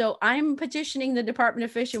doubtful. So I'm petitioning the Department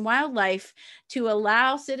of Fish and Wildlife to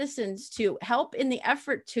allow citizens to help in the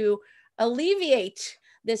effort to alleviate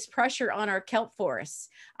this pressure on our kelp forests.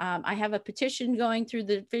 I have a petition going through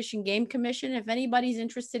the Fish and Game Commission. If anybody's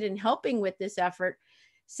interested in helping with this effort,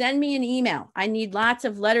 send me an email. I need lots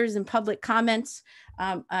of letters and public comments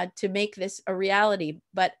to make this a reality.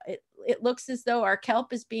 But it looks as though our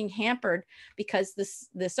kelp is being hampered because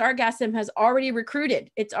the sargassum has already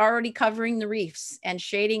recruited. It's already covering the reefs and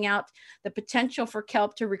shading out the potential for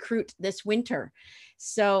kelp to recruit this winter.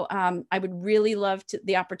 So I would really love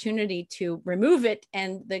the opportunity to remove it.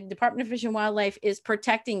 And the Department of Fish and Wildlife is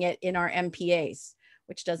protecting it in our MPAs,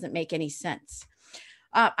 which doesn't make any sense.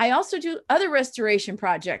 I also do other restoration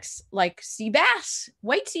projects like sea bass,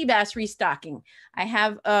 white sea bass restocking. I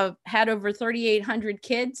have had over 3,800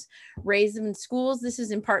 kids, raise them in schools. This is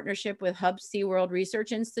in partnership with Hub SeaWorld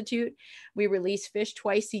Research Institute. We release fish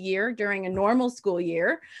twice a year during a normal school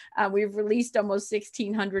year. We've released almost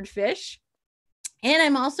 1,600 fish. And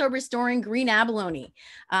I'm also restoring green abalone.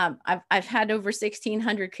 I've had over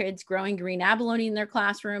 1,600 kids growing green abalone in their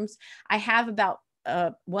classrooms. I have about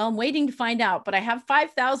well, I'm waiting to find out, but I have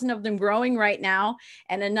 5,000 of them growing right now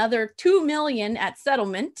and another 2 million at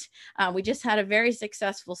settlement. We just had a very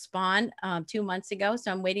successful spawn 2 months ago.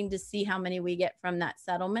 So I'm waiting to see how many we get from that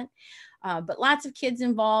settlement. But lots of kids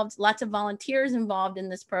involved, lots of volunteers involved in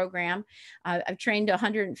this program. I've trained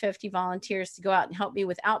 150 volunteers to go out and help me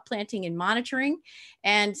with outplanting and monitoring.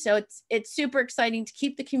 And so it's super exciting to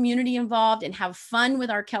keep the community involved and have fun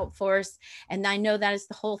with our kelp forests. And I know that is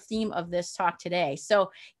the whole theme of this talk today.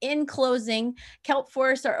 So in closing, kelp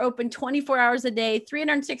forests are open 24 hours a day,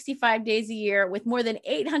 365 days a year with more than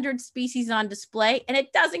 800 species on display. And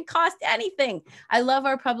it doesn't cost anything. I love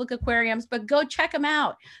our public aquariums, but go check them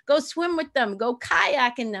out. Go swim with them, go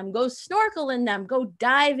kayak in them, go snorkel in them, go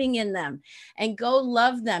diving in them, and go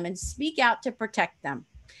love them and speak out to protect them.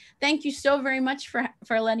 Thank you so very much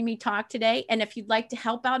for letting me talk today. And if you'd like to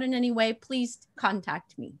help out in any way, please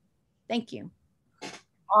contact me. Thank you.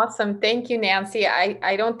 Awesome. Thank you, Nancy.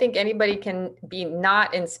 I don't think anybody can be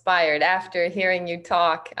not inspired after hearing you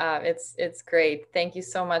talk. It's great. Thank you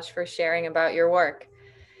so much for sharing about your work.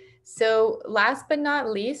 So last but not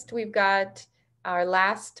least, we've got our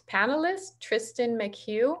last panelist, Tristin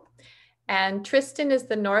McHugh. And Tristin is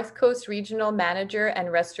the North Coast Regional Manager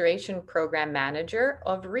and Restoration Program Manager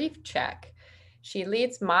of Reef Check. She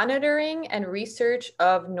leads monitoring and research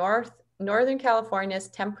of Northern California's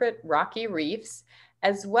temperate rocky reefs,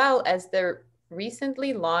 as well as the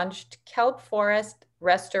recently launched Kelp Forest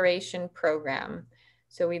Restoration Program.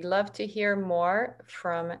 So we'd love to hear more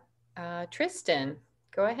from Tristin.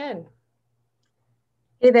 Go ahead.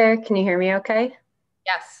 Hey there, can you hear me okay?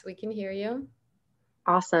 Yes, we can hear you.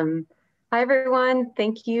 Awesome. Hi everyone,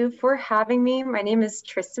 thank you for having me. My name is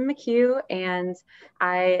Tristin McHugh and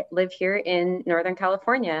I live here in Northern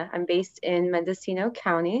California. I'm based in Mendocino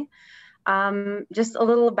County. Just a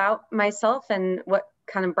little about myself and what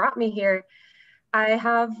kind of brought me here. I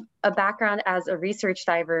have a background as a research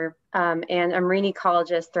diver and a marine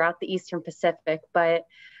ecologist throughout the Eastern Pacific, but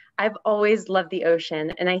I've always loved the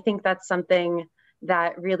ocean. And I think that's something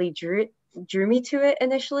that really drew me to it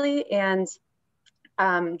initially. And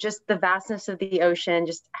just the vastness of the ocean,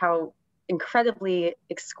 just how incredibly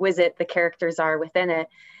exquisite the characters are within it.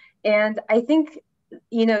 And I think,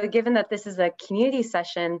 you know, given that this is a community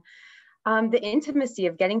session, the intimacy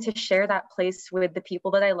of getting to share that place with the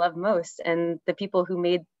people that I love most and the people who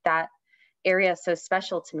made that area so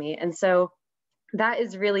special to me. And so that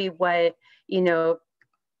is really what, you know,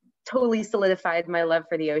 totally solidified my love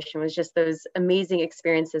for the ocean, was just those amazing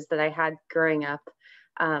experiences that I had growing up,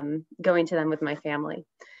 going to them with my family.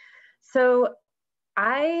 So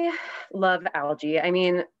I love algae. I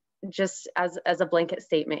mean, just as a blanket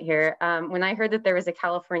statement here, when I heard that there was a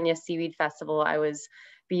California Seaweed Festival, I was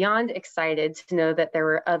beyond excited to know that there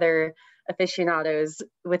were other aficionados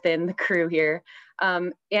within the crew here.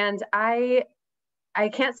 And I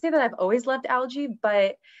can't say that I've always loved algae,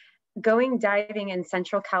 but going diving in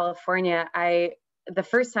Central California, the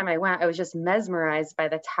first time I went, I was just mesmerized by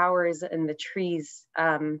the towers and the trees,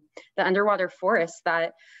 the underwater forests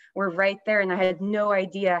that were right there. And I had no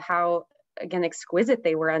idea how, again, exquisite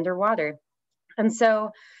they were underwater. And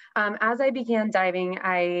so as I began diving,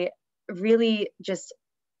 I really just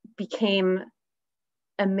became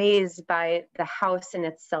amazed by the house in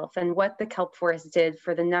itself and what the kelp forest did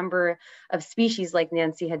for the number of species, like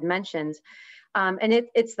Nancy had mentioned. And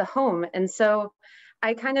it's the home. And so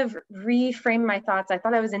I kind of reframed my thoughts. I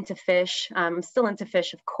thought I was into fish. I'm still into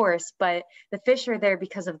fish, of course, but the fish are there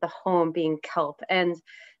because of the home being kelp. And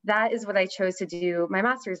that is what I chose to do my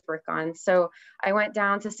master's work on. So I went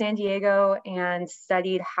down to San Diego and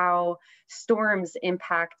studied how storms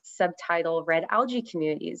impact subtidal red algae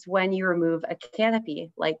communities when you remove a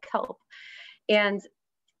canopy like kelp. And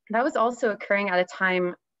that was also occurring at a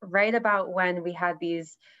time right about when we had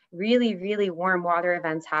these really, really warm water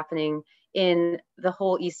events happening in the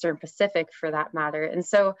whole Eastern Pacific, for that matter. And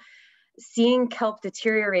so seeing kelp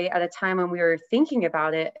deteriorate at a time when we were thinking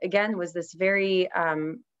about it, again, was this very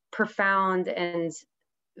profound and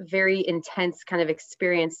very intense kind of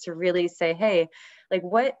experience to really say, hey, like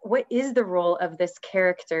what is the role of this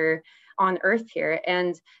character on Earth here?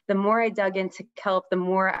 And the more I dug into kelp, the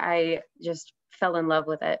more I just fell in love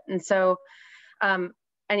with it. And so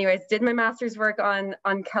anyways, did my master's work on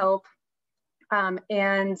kelp.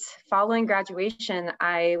 And following graduation,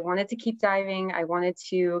 I wanted to keep diving. I wanted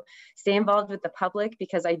to stay involved with the public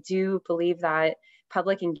because I do believe that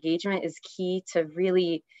public engagement is key to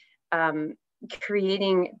really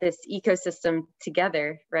creating this ecosystem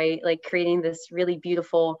together, right? Like creating this really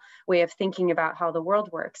beautiful way of thinking about how the world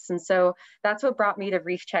works. And so that's what brought me to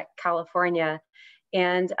Reef Check California.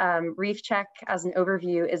 And Reef Check, as an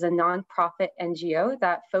overview, is a nonprofit NGO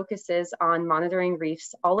that focuses on monitoring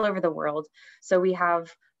reefs all over the world. So we have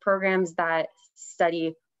programs that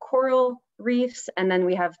study coral reefs, and then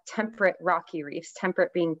we have temperate rocky reefs,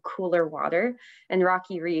 temperate being cooler water, and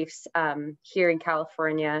rocky reefs here in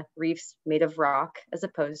California, reefs made of rock as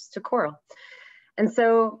opposed to coral. And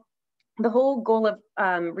so the whole goal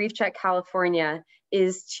of Reef Check California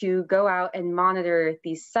is to go out and monitor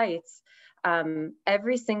these sites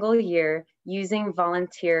every single year using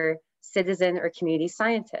volunteer citizen or community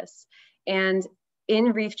scientists. And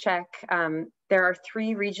in Reef Check, there are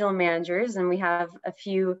 3 regional managers, and we have a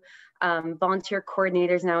few volunteer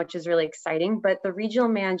coordinators now, which is really exciting. But the regional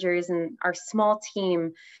managers and our small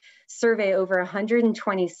team survey over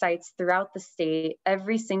 120 sites throughout the state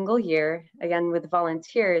every single year, again, with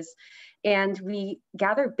volunteers. And we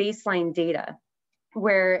gather baseline data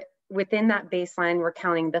where within that baseline, we're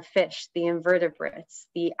counting the fish, the invertebrates,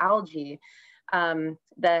 the algae,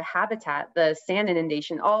 the habitat, the sand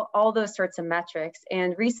inundation, all those sorts of metrics.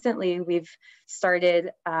 And recently we've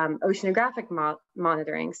started oceanographic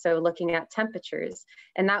monitoring, so looking at temperatures.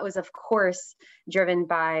 And that was, of course, driven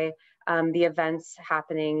by the events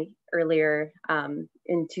happening earlier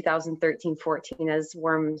in 2013-14 as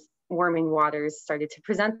warming waters started to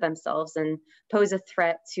present themselves and pose a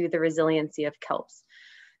threat to the resiliency of kelps.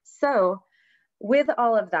 So with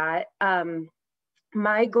all of that,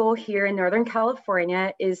 my goal here in Northern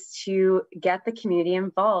California is to get the community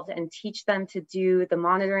involved and teach them to do the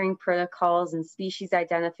monitoring protocols and species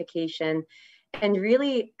identification and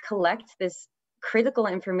really collect this critical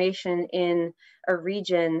information in a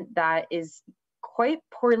region that is quite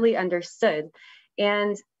poorly understood.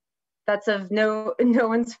 And that's of no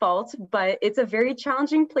one's fault, but it's a very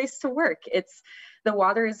challenging place to work. The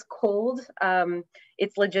water is cold.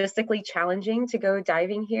 It's logistically challenging to go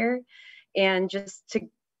diving here. And just to,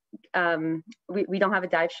 we don't have a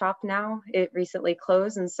dive shop now. It recently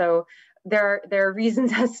closed. And so there are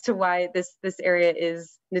reasons as to why this area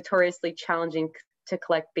is notoriously challenging to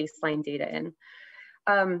collect baseline data in.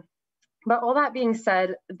 But all that being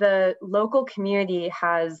said, the local community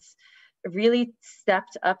has really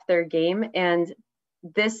stepped up their game, and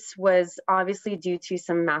this was obviously due to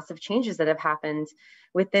some massive changes that have happened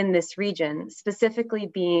within this region, specifically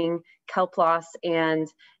being kelp loss and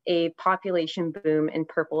a population boom in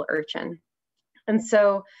purple urchin. And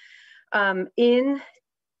so I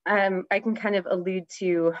can kind of allude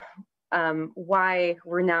to why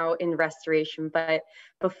we're now in restoration, but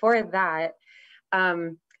before that,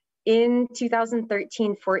 in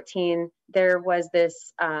 2013-14, there was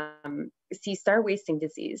this sea star wasting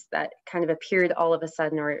disease that kind of appeared all of a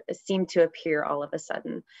sudden, or seemed to appear all of a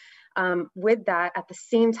sudden. With that, at the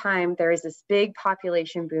same time, there is this big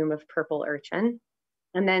population boom of purple urchin.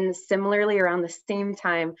 And then similarly, around the same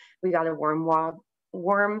time, we got a warm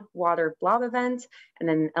water blob event and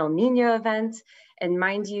then El Nino event. And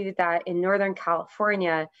mind you that in Northern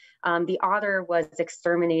California, the otter was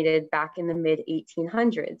exterminated back in the mid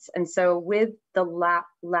 1800s. And so with the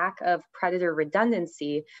lack of predator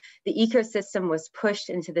redundancy, the ecosystem was pushed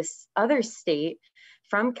into this other state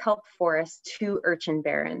from kelp forest to urchin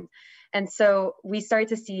barren. And so we started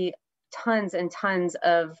to see tons and tons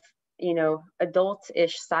of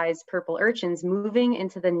adult-ish sized purple urchins moving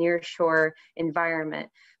into the nearshore environment,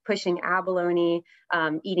 pushing abalone,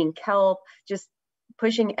 eating kelp, just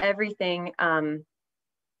pushing everything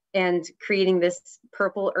and creating this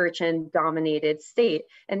purple urchin dominated state.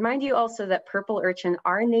 And mind you also that purple urchin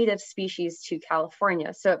are native species to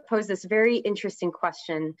California. So it posed this very interesting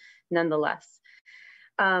question nonetheless.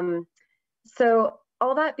 So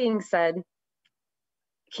all that being said,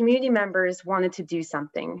 community members wanted to do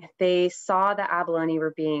something. They saw the abalone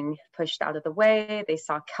were being pushed out of the way. They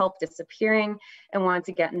saw kelp disappearing and wanted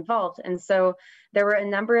to get involved. And so there were a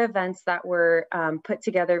number of events that were put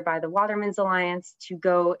together by the Watermen's Alliance to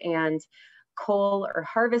go and cull or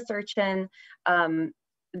harvest urchin. And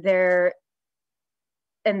that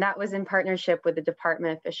was in partnership with the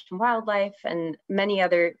Department of Fish and Wildlife and many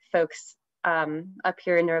other folks up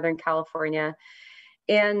here in Northern California.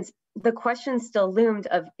 And the question still loomed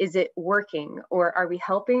of, is it working, or are we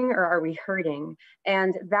helping, or are we hurting?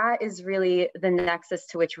 And that is really the nexus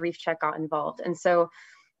to which Reef Check got involved. And so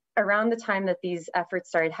around the time that these efforts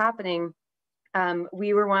started happening,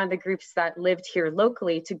 we were one of the groups that lived here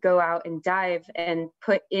locally to go out and dive and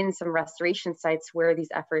put in some restoration sites where these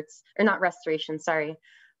efforts, or not restoration, sorry,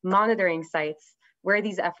 monitoring sites where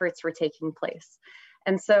these efforts were taking place.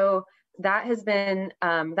 And so that has been,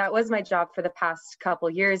 that was my job for the past couple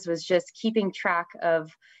years, was just keeping track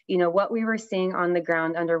of, what we were seeing on the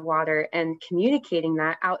ground underwater and communicating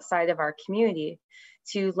that outside of our community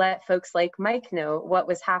to let folks like Mike know what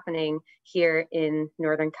was happening here in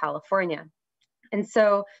Northern California. And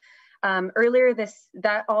so earlier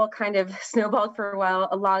that all kind of snowballed for a while.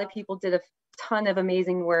 A lot of people did a ton of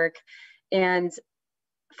amazing work. And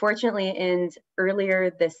fortunately,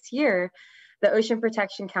 earlier this year, the Ocean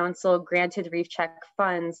Protection Council granted Reef Check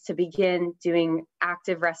funds to begin doing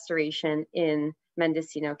active restoration in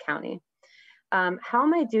Mendocino County. How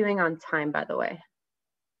am I doing on time, by the way?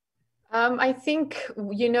 I think,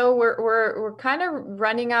 we're kind of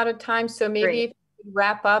running out of time, so maybe if we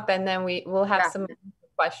wrap up and then we'll have some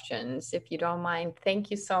questions, if you don't mind.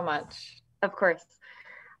 Thank you so much. Of course.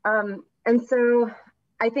 And so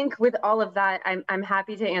I think with all of that, I'm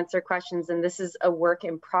happy to answer questions, and this is a work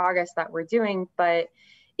in progress that we're doing. But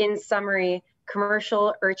in summary,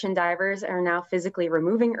 commercial urchin divers are now physically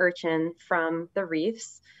removing urchin from the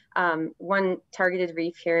reefs. One targeted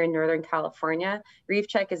reef here in Northern California, Reef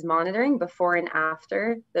Check is monitoring before and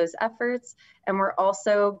after those efforts. And we're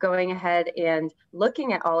also going ahead and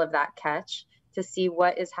looking at all of that catch to see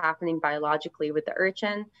what is happening biologically with the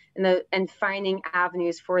urchin and finding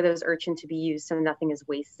avenues for those urchin to be used so nothing is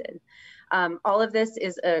wasted. All of this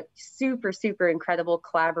is a super, super incredible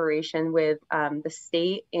collaboration with the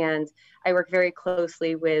state, and I work very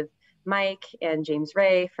closely with Mike and James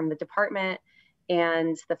Ray from the department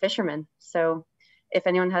and the fishermen. So if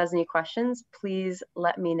anyone has any questions, please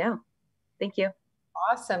let me know. Thank you.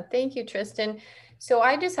 Awesome. Thank you, Tristin. So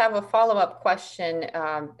I just have a follow-up question,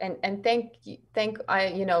 and thank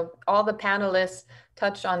all the panelists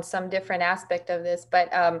touched on some different aspect of this,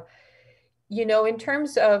 but in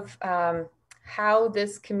terms of how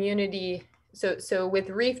this community, so with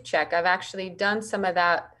Reef Check, I've actually done some of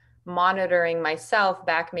that monitoring myself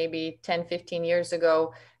back maybe 10, 15 years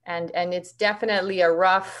ago, and it's definitely a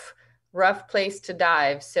rough place to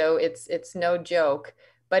dive. So it's no joke,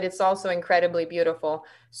 but it's also incredibly beautiful.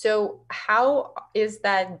 So how is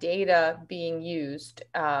that data being used?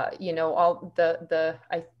 You're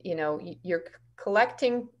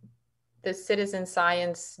collecting the citizen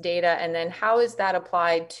science data, and then how is that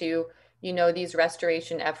applied to, these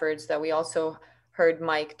restoration efforts that we also heard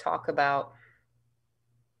Mike talk about?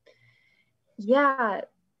 Yeah,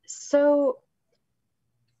 so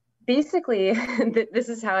basically, this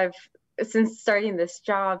is how since starting this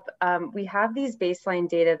job, we have these baseline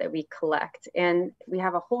data that we collect, and we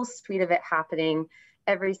have a whole suite of it happening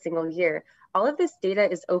every single year. All of this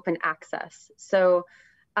data is open access. So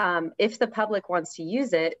if the public wants to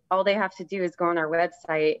use it, all they have to do is go on our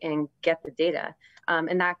website and get the data.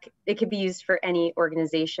 And that it could be used for any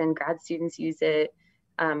organization. Grad students use it,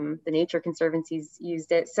 The Nature Conservancy's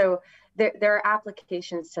used it. So there are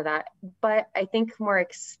applications to that. But I think more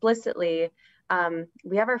explicitly,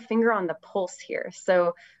 we have our finger on the pulse here.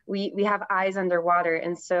 So we have eyes underwater.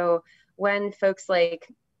 And so when folks like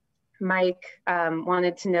Mike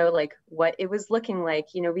wanted to know like what it was looking like,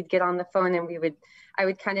 we'd get on the phone and I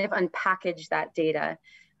would kind of unpackage that data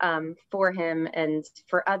for him and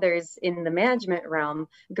for others in the management realm,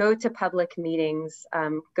 go to public meetings,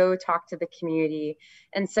 go talk to the community.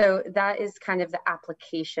 And so that is kind of the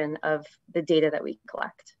application of the data that we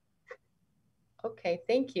collect. Okay,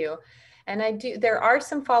 thank you. And there are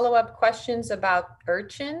some follow-up questions about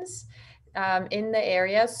urchins in the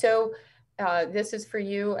area. So this is for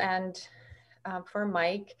you and for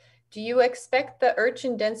Mike. Do you expect the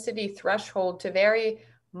urchin density threshold to vary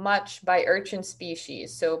much by urchin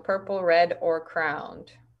species? So purple, red, or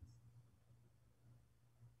crowned?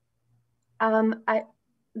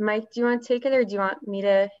 Mike, do you want to take it or do you want me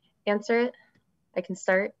to answer it? I can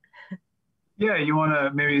start. Yeah, you want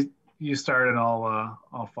to, maybe you start and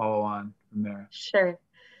I'll follow on from there. Sure.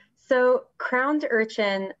 So crowned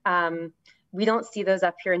urchin, we don't see those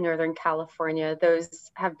up here in Northern California.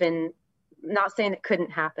 Those have been, not saying it couldn't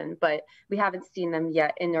happen, but we haven't seen them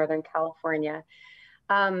yet in Northern California.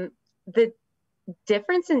 The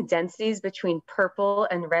difference in densities between purple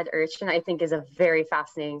and red urchin, I think, is a very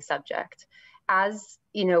fascinating subject. As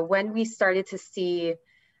when we started to see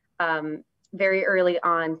very early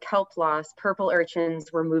on kelp loss, purple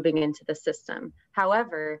urchins were moving into the system.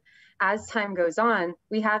 However, as time goes on,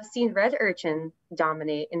 we have seen red urchin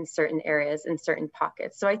dominate in certain areas, in certain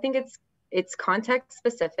pockets. So I think it's context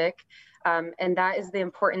specific, and that is the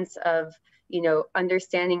importance of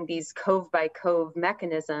understanding these cove by cove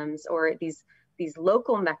mechanisms, or these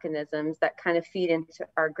local mechanisms that kind of feed into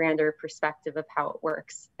our grander perspective of how it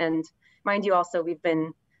works. And mind you, also, we've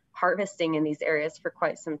been harvesting in these areas for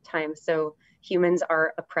quite some time, so humans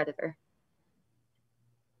are a predator.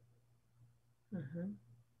 Mm-hmm.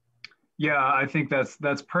 Yeah, I think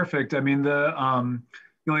that's perfect. I mean, the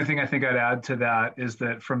only thing I think I'd add to that is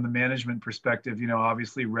that from the management perspective,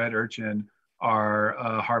 obviously red urchin are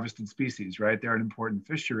a harvested species, right? They're an important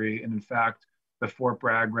fishery. And in fact, the Fort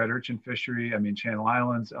Bragg red urchin fishery, I mean, Channel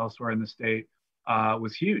Islands, elsewhere in the state,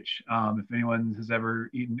 was huge. If anyone has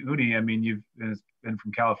ever eaten uni, I mean, you've been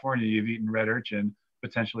from California, you've eaten red urchin,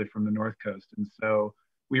 potentially from the North Coast. And so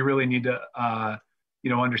we really need to,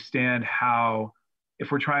 understand how,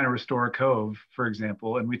 if we're trying to restore a cove, for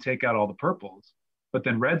example, and we take out all the purples, but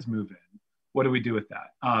then reds move in, what do we do with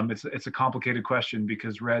that? It's a complicated question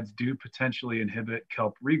because reds do potentially inhibit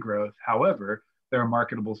kelp regrowth. However, they're a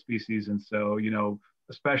marketable species. And so,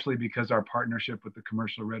 especially because our partnership with the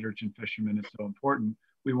commercial red urchin fishermen is so important,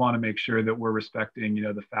 we want to make sure that we're respecting,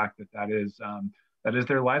 the fact that is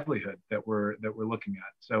their livelihood that we're looking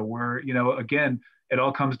at. So we're, again, it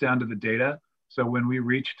all comes down to the data. So when we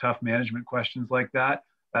reach tough management questions like that,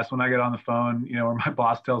 that's when I get on the phone, or my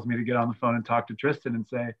boss tells me to get on the phone and talk to Tristin and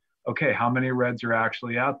say, okay, how many reds are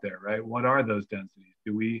actually out there, right? What are those densities?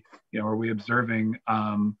 Do we, are we observing,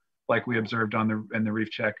 like we observed in the Reef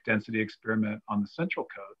Check density experiment on the Central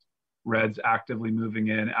Coast, reds actively moving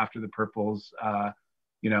in after the purples,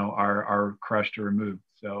 are crushed or removed.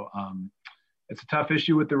 So it's a tough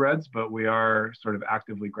issue with the reds, but we are sort of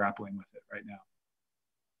actively grappling with it right now.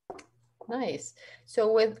 Nice.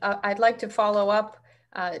 So I'd like to follow up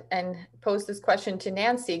and pose this question to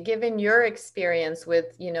Nancy. Given your experience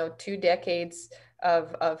with 2 decades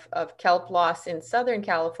of kelp loss in Southern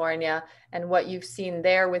California and what you've seen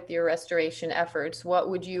there with your restoration efforts, what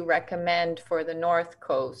would you recommend for the North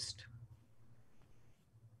Coast?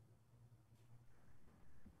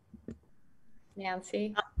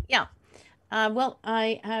 Nancy? Yeah. Well,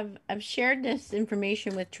 I've shared this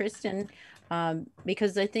information with Tristin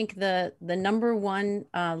because I think the number one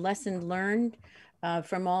lesson learned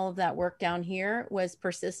from all of that work down here was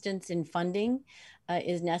persistence in funding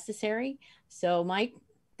is necessary. So Mike,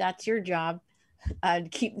 that's your job.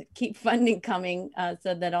 Keep funding coming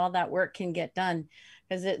so that all that work can get done.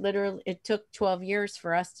 Because it took 12 years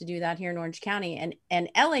for us to do that here in Orange County, and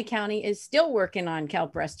LA County is still working on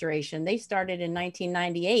kelp restoration. They started in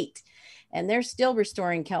 1998 and they're still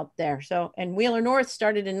restoring kelp there. So, and Wheeler North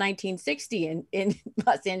started in 1960 in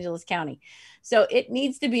Los Angeles County. So it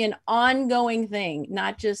needs to be an ongoing thing,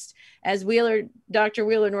 not just as Dr.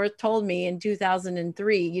 Wheeler North told me in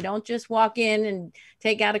 2003, you don't just walk in and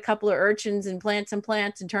take out a couple of urchins and plant some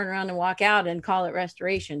plants and turn around and walk out and call it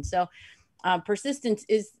restoration. So persistence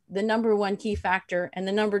is the number one key factor. And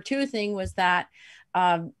the number two thing was that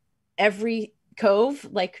every cove,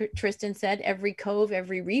 like Tristin said, every cove,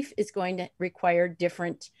 every reef is going to require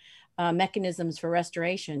different mechanisms for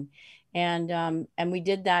restoration. And we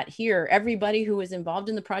did that here. Everybody who was involved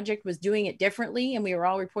in the project was doing it differently, and we were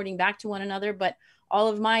all reporting back to one another. But all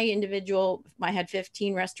of my I had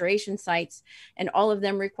 15 restoration sites, and all of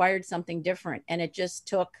them required something different. And it just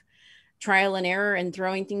took trial and error and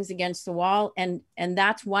throwing things against the wall. And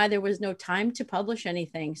that's why there was no time to publish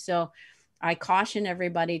anything. So I caution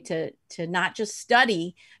everybody to not just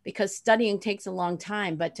study, because studying takes a long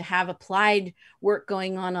time, but to have applied work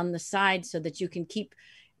going on the side so that you can keep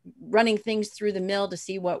running things through the mill to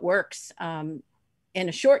see what works in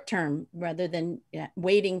a short term, rather than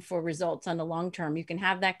waiting for results on the long term. You can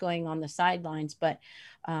have that going on the sidelines, but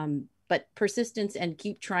persistence and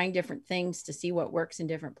keep trying different things to see what works in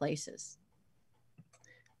different places.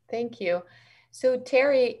 Thank you. So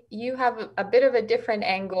Terri, you have a bit of a different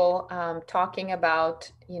angle talking about,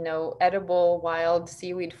 edible wild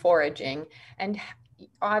seaweed foraging. And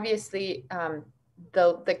obviously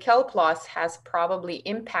the kelp loss has probably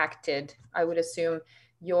impacted, I would assume,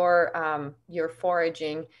 your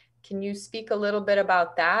foraging. Can you speak a little bit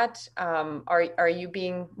about that? Are you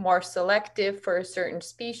being more selective for a certain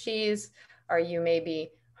species? Are you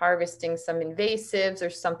maybe harvesting some invasives or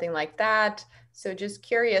something like that? So just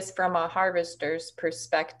curious, from a harvester's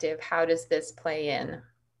perspective, how does this play in?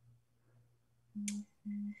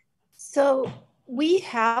 So we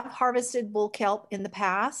have harvested bull kelp in the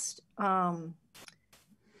past,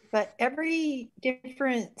 but every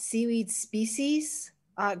different seaweed species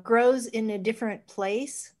grows in a different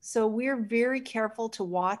place. So we're very careful to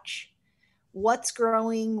watch what's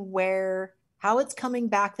growing where, how it's coming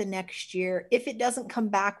back the next year. If it doesn't come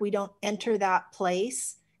back, we don't enter that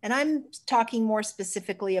place. And I'm talking more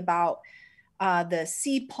specifically about the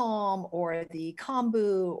sea palm or the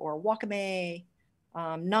kombu or wakame,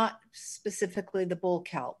 not specifically the bull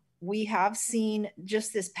kelp. We have seen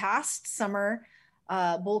just this past summer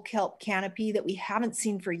bull kelp canopy that we haven't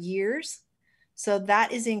seen for years. So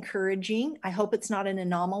that is encouraging. I hope it's not an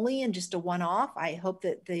anomaly and just a one-off. I hope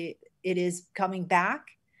that it is coming back.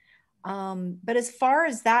 But as far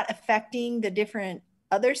as that affecting the different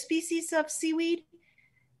other species of seaweed,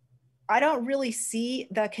 I don't really see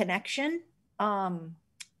the connection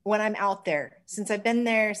when I'm out there. Since I've been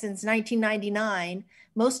there since 1999,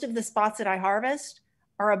 most of the spots that I harvest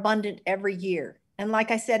are abundant every year. And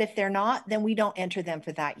like I said, if they're not, then we don't enter them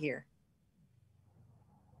for that year.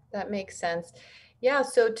 That makes sense. Yeah,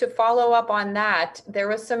 so to follow up on that, there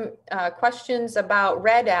was some questions about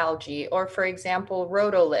red algae, or for example,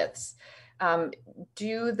 rhodoliths.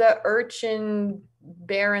 Do the urchin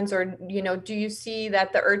barrens, or do you see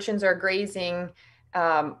that the urchins are grazing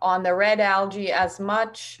on the red algae as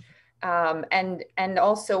much? And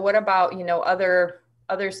also, what about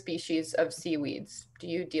other species of seaweeds?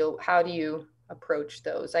 How do you approach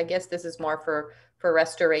those? I guess this is more for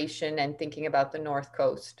restoration and thinking about the North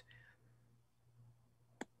Coast.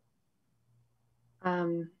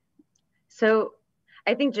 So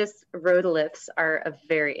I think just rhodoliths are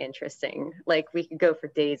very interesting. Like, we could go for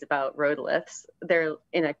days about rhodoliths. They're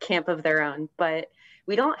in a camp of their own, but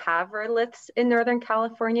we don't have rhodoliths in Northern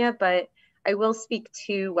California. But I will speak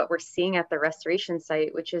to what we're seeing at the restoration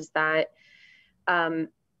site, which is that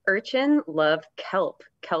urchin love kelp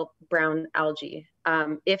brown algae.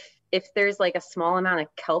 If there's like a small amount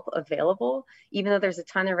of kelp available, even though there's a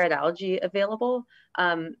ton of red algae available,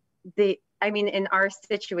 in our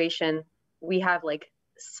situation, we have like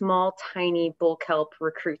small, tiny bull kelp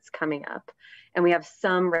recruits coming up, and we have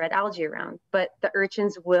some red algae around, but the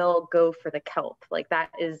urchins will go for the kelp. Like, that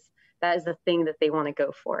is the thing that they want to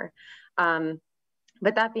go for.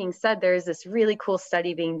 But that being said, there's this really cool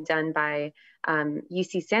study being done by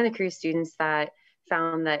UC Santa Cruz students that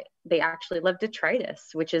found that they actually love detritus,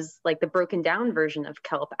 which is like the broken down version of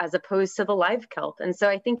kelp, as opposed to the live kelp. And so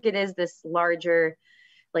I think it is this larger,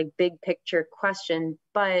 like, big picture question,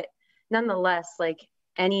 but nonetheless, like,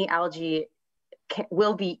 any algae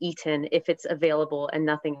will be eaten if it's available and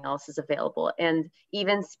nothing else is available. And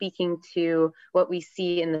even speaking to what we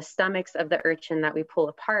see in the stomachs of the urchin that we pull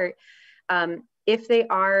apart, if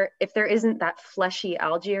there isn't that fleshy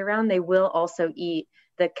algae around, they will also eat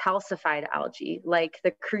the calcified algae, like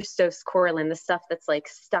the crustose corallin, the stuff that's like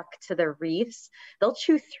stuck to the reefs. They'll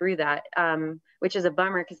chew through that, which is a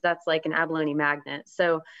bummer, because that's like an abalone magnet.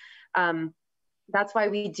 So that's why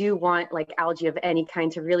we do want like algae of any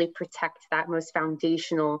kind to really protect that most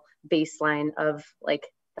foundational baseline of like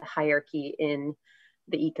the hierarchy in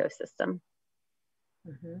the ecosystem.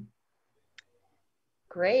 Mm-hmm.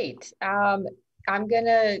 Great. I'm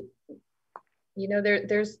gonna,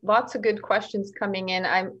 there's lots of good questions coming in.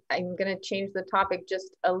 I'm gonna change the topic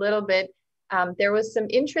just a little bit. There was some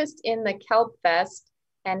interest in the Kelp Fest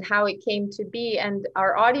and how it came to be. And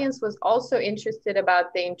our audience was also interested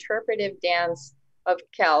about the interpretive dance of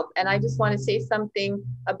kelp. And I just want to say something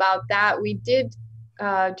about that. We did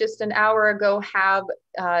just an hour ago have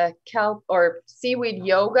kelp or seaweed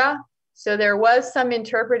yoga. So there was some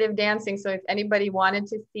interpretive dancing. So if anybody wanted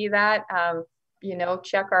to see that, you know,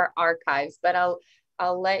 check our archives. But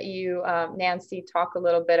I'll let you, Nancy, talk a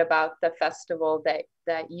little bit about the festival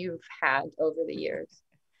that you've had over the years.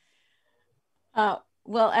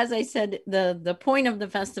 Well, as I said, the point of the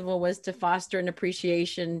festival was to foster an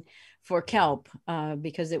appreciation for kelp,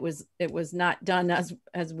 because it was not done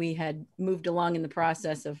as we had moved along in the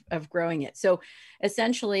process of growing it. So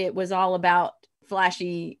essentially, it was all about flash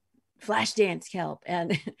dance kelp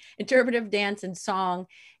and interpretive dance and song,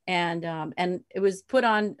 and it was put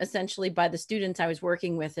on essentially by the students I was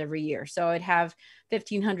working with every year. So I'd have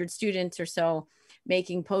 1,500 students or so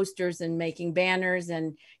making posters and making banners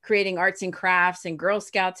and creating arts and crafts, and Girl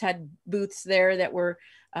Scouts had booths there that were,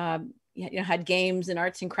 had games and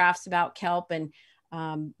arts and crafts about kelp. And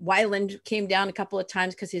Wyland came down a couple of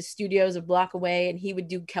times because his studio is a block away, and he would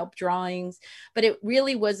do kelp drawings. But it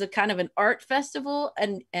really was a kind of an art festival,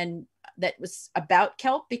 and that was about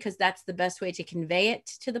kelp, because that's the best way to convey it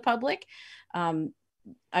to the public.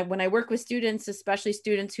 When I work with students, especially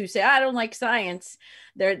students who say, I don't like science,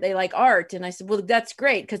 they like art. And I said, well, that's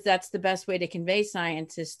great, because that's the best way to convey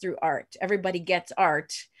science is through art. Everybody gets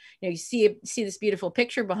art. You know, you see this beautiful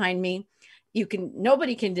picture behind me.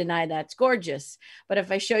 Nobody can deny that's gorgeous. But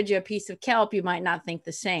if I showed you a piece of kelp, you might not think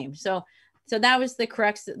the same. So that was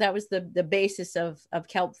the basis of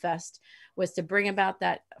Kelp Fest, was to bring about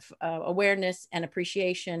that awareness and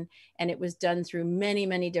appreciation. And it was done through many,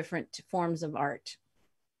 many different forms of art.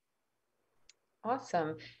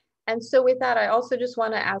 Awesome. And so with that, I also just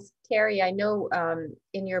want to ask Terri, I know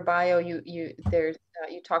in your bio, you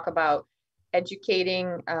talk about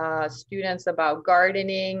educating students about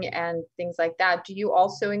gardening and things like that. Do you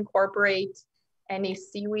also incorporate any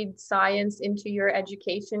seaweed science into your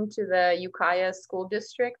education to the Ukiah school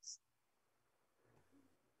districts?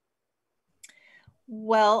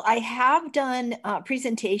 Well, I have done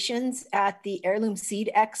presentations at the Heirloom Seed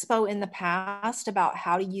Expo in the past about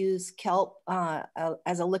how to use kelp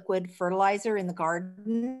as a liquid fertilizer in the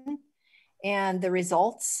garden, and the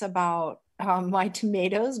results about my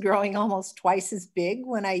tomatoes growing almost twice as big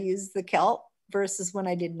when I used the kelp versus when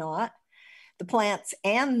I did not, the plants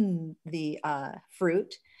and the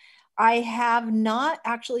fruit. I have not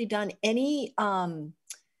actually done any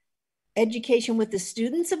education with the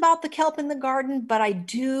students about the kelp in the garden, but I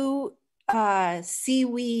do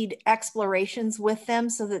seaweed explorations with them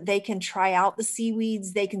so that they can try out the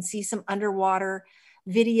seaweeds. They can see some underwater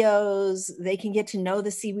videos. They can get to know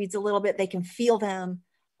the seaweeds a little bit. They can feel them.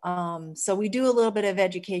 So we do a little bit of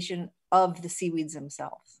education of the seaweeds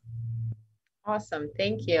themselves. Awesome,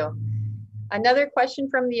 thank you. Another question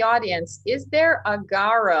from the audience: is there a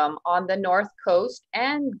garum on the North Coast?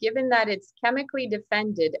 And given that it's chemically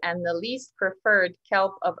defended and the least preferred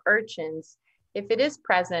kelp of urchins, if it is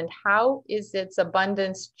present, how is its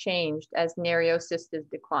abundance changed as Nereocystis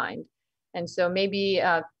declined? And so maybe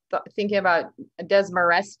thinking about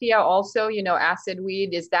Desmarestia also, you know, acid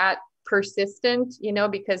weed, is that persistent, you know,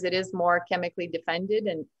 because it is more chemically defended?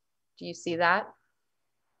 And do you see that?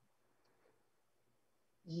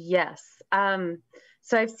 Yes. So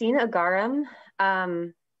I've seen agarum,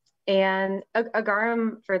 and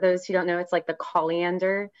agarum, for those who don't know, it's like the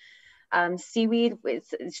coriander seaweed.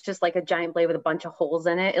 It's just like a giant blade with a bunch of holes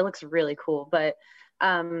in it. It looks really cool, but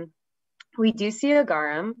we do see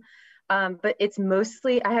agarum, but it's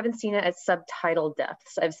mostly, I haven't seen it at subtidal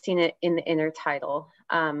depths. I've seen it in the intertidal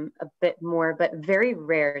a bit more, but very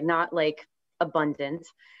rare, not like abundant.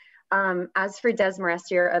 As for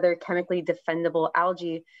Desmarestia or other chemically defendable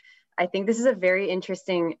algae, I think this is a very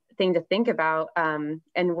interesting thing to think about, and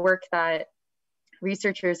work that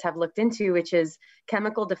researchers have looked into, which is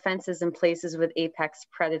chemical defenses in places with apex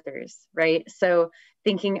predators, right? So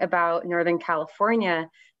thinking about Northern California,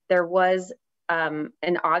 there was an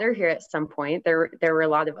otter here at some point. There were a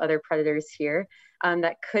lot of other predators here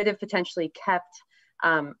that could have potentially kept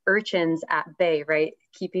urchins at bay, right?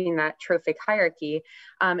 Keeping that trophic hierarchy.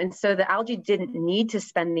 And so the algae didn't need to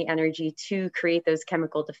spend the energy to create those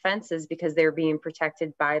chemical defenses because they're being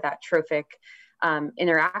protected by that trophic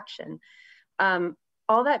interaction.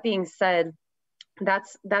 All that being said,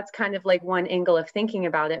 that's kind of like one angle of thinking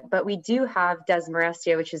about it, but we do have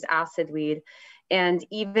Desmarestia, which is acid weed. And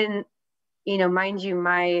even, you know, mind you,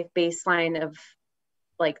 my baseline of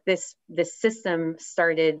like this system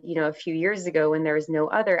started, you know, a few years ago when there was no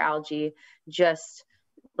other algae, just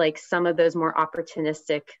like some of those more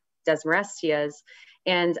opportunistic Desmarestias.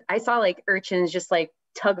 And I saw like urchins just like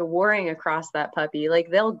tug of warring across that puppy. Like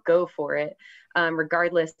they'll go for it,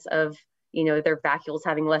 regardless of, you know, their vacuoles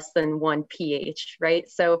having less than 1 pH, right?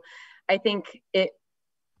 So I think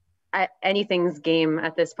anything's game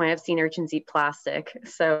at this point. I've seen urchins eat plastic,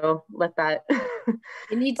 so let that.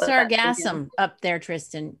 You need sargassum up there,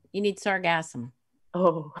 Tristin. You need sargassum.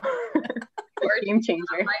 Oh, game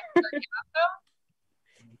changer.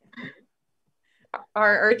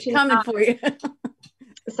 Our urchins coming for you.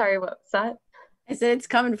 Sorry, what was that? I said it's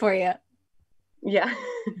coming for you. Yeah.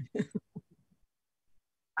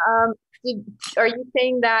 Are you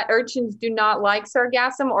saying that urchins do not like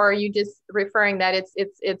sargassum, or are you just referring that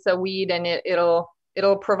it's a weed and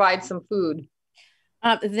it'll provide some food?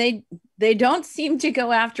 They don't seem to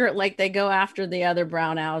go after it like they go after the other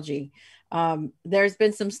brown algae. There's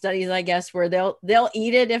been some studies, I guess, where they'll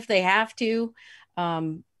eat it if they have to,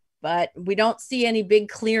 but we don't see any big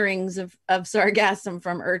clearings of sargassum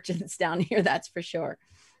from urchins down here. That's for sure.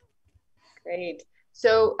 Great.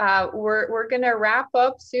 So we're going to wrap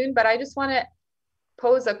up soon, but I just want to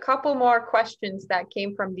pose a couple more questions that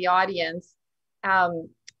came from the audience.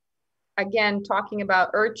 Again, talking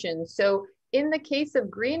about urchins. So in the case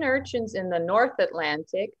of green urchins in the North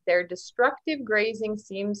Atlantic, their destructive grazing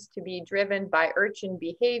seems to be driven by urchin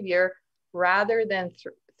behavior rather than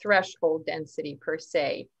threshold density per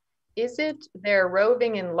se. Is it their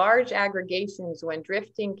roving in large aggregations when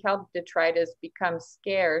drifting kelp detritus becomes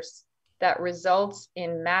scarce that results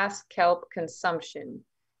in mass kelp consumption?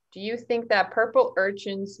 Do you think that purple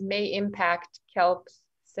urchins may impact kelps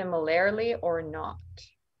similarly or not?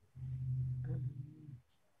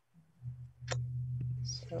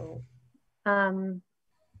 So,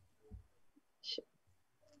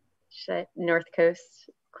 should I North Coast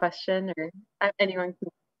question, or anyone can?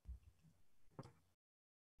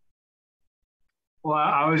 Well,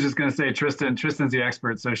 I was just going to say Tristan's the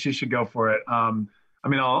expert, so she should go for it. I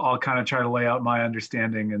mean, I'll kind of try to lay out my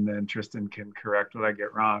understanding, and then Tristin can correct what I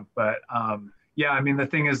get wrong. But yeah, I mean, the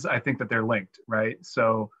thing is, I think that they're linked, right?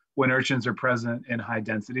 So when urchins are present in high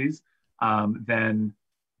densities, then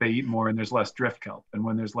they eat more and there's less drift kelp. And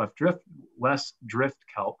when there's less drift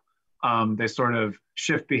kelp, they sort of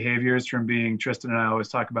shift behaviors from being, Tristin and I always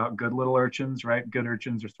talk about good little urchins, right? Good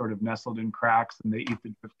urchins are sort of nestled in cracks and they eat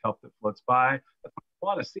the drift kelp that floats by. That's what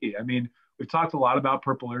I want to see. I mean, we've talked a lot about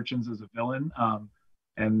purple urchins as a villain.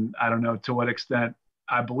 And I don't know to what extent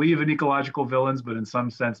I believe in ecological villains, but in some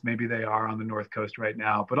sense, maybe they are on the North Coast right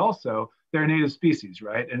now. But also, they're a native species,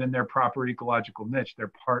 right? And in their proper ecological niche,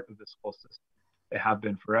 they're part of this whole system. They have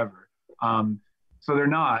been forever. So they're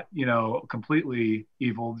not, you know, completely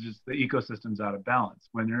evil, just the ecosystem's out of balance.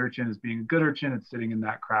 When an urchin is being a good urchin, it's sitting in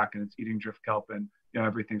that crack and it's eating drift kelp and, you know,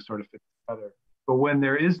 everything sort of fits together. But when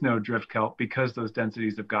there is no drift kelp, because those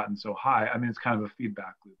densities have gotten so high, I mean, it's kind of a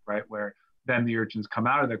feedback loop, right? Where then the urchins come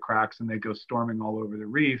out of the cracks and they go storming all over the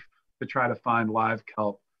reef to try to find live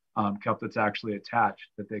kelp, kelp that's actually attached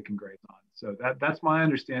that they can graze on. So that's my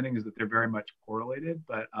understanding, is that they're very much correlated.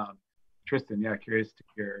 But Tristin, yeah, curious to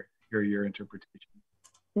hear your interpretation.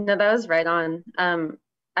 No, that was right on.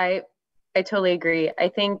 I totally agree. I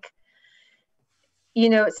think, you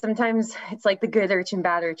know, sometimes it's like the good urchin,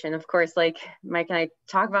 bad urchin. Of course, like Mike and I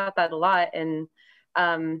talk about that a lot. And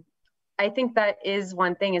I think that is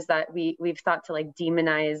one thing, is that we've thought to like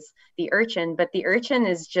demonize the urchin, but the urchin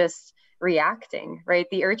is just reacting, right?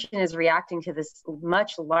 The urchin is reacting to this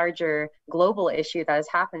much larger global issue that is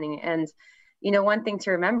happening. And, you know, one thing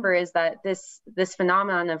to remember is that this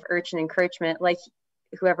phenomenon of urchin encroachment, like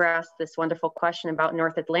whoever asked this wonderful question about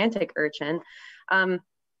North Atlantic urchin,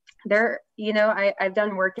 you know, I've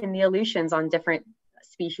done work in the Aleutians on different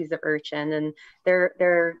species of urchin, and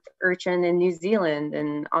they're urchin in New Zealand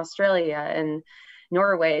and Australia and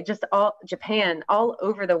Norway, just all Japan, all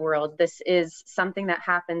over the world. This is something that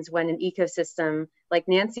happens when an ecosystem, like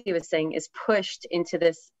Nancy was saying, is pushed into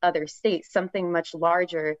this other state, something much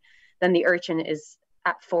larger than the urchin is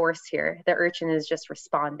at force here. The urchin is just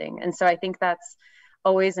responding. And so I think that's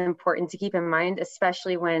always important to keep in mind,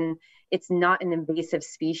 especially when it's not an invasive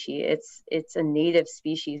species, it's a native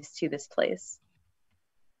species to this place.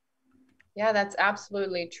 Yeah, that's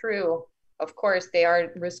absolutely true. Of course, they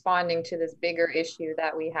are responding to this bigger issue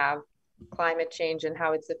that we have, climate change and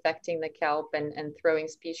how it's affecting the kelp and throwing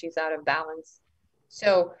species out of balance.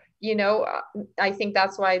 So, you know, I think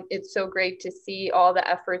that's why it's so great to see all the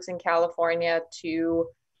efforts in California to,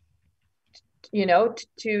 you know,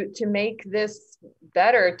 to make this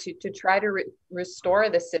better, to try to restore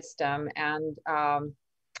the system. And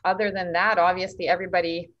other than that, obviously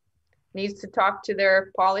everybody needs to talk to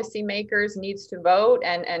their policymakers, needs to vote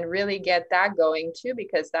and really get that going too,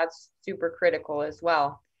 because that's super critical as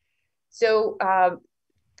well. So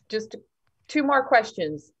just 2 more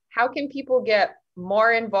questions. How can people get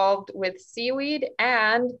more involved with Seaweed,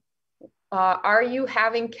 and are you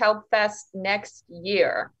having Kelp Fest next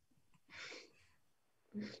year?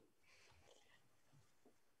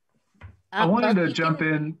 I wanted to jump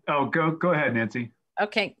in. Oh, go ahead, Nancy.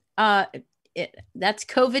 Okay. That's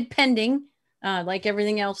COVID pending, like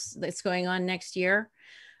everything else that's going on next year.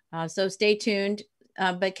 So stay tuned.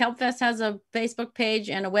 But Kelp Fest has a Facebook page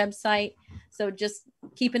and a website. So just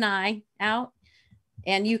keep an eye out.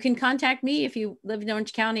 And you can contact me if you live in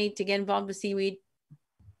Orange County to get involved with Seaweed.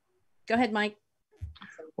 Go ahead, Mike.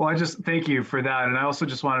 Well, I just thank you for that. And I also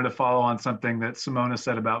just wanted to follow on something that Simona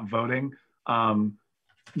said about voting.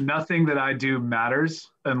 Nothing that I do matters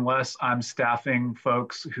unless I'm staffing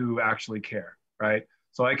folks who actually care, right?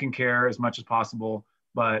 So I can care as much as possible,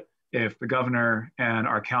 but if the governor and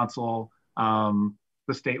our council,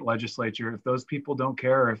 the state legislature, if those people don't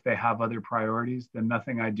care, or if they have other priorities, then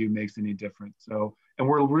nothing I do makes any difference. So, and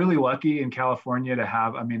we're really lucky in California to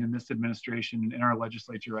have, I mean, in this administration, in our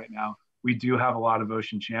legislature right now, we do have a lot of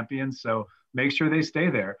ocean champions. So make sure they stay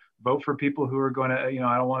there. Vote for people who are going to, you know,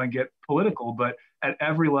 I don't want to get political, but at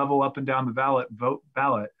every level up and down the ballot,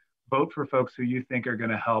 vote for folks who you think are going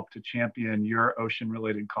to help to champion your ocean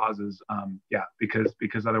related causes. Yeah,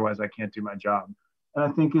 because otherwise I can't do my job. And I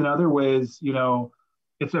think in other ways, you know,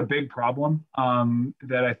 it's a big problem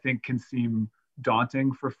that I think can seem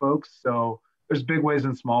daunting for folks. So there's big ways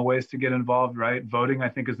and small ways to get involved, right? Voting, I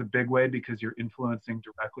think, is a big way because you're influencing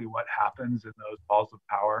directly what happens in those balls of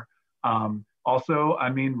power. Also,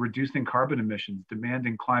 I mean, reducing carbon emissions,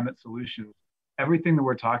 demanding climate solutions. Everything that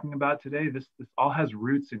we're talking about today, this all has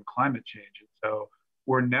roots in climate change. And so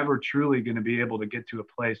we're never truly going to be able to get to a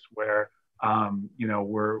place where, you know,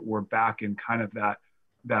 we're back in kind of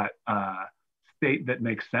that state that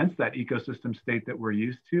makes sense, that ecosystem state that we're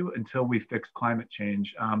used to, until we fix climate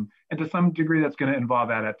change. And to some degree, that's going to involve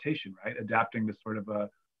adaptation, right? Adapting to sort of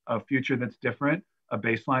a future that's different, a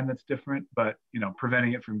baseline that's different, but, you know,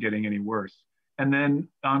 preventing it from getting any worse. And then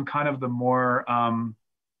on kind of the more,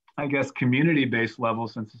 I guess, community-based level,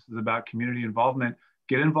 since this is about community involvement,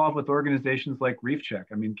 get involved with organizations like Reef Check.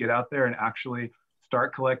 I mean, get out there and actually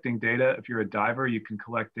start collecting data. If you're a diver, you can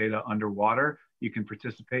collect data underwater. You can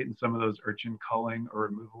participate in some of those urchin culling or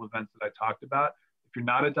removal events that I talked about. If you're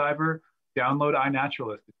not a diver, download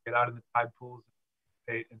iNaturalist. Get out in the tide pools,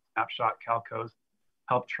 participate in Snapshot CalCoast,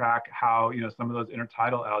 help track how, you know, some of those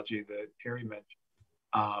intertidal algae that Terri mentioned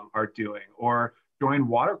are doing, or join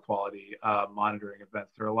water quality monitoring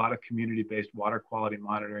events. There are a lot of community-based water quality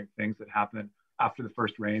monitoring things that happen after the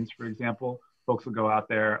first rains, for example. Folks will go out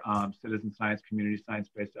there, citizen science, community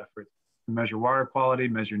science-based efforts, to measure water quality,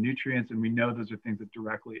 measure nutrients, and we know those are things that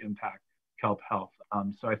directly impact kelp health.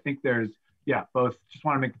 So I think there's, yeah, both, just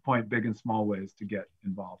want to make the point, big and small ways to get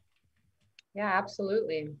involved. Yeah,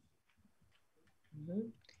 absolutely. Mm-hmm.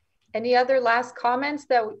 Any other last comments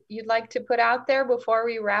that you'd like to put out there before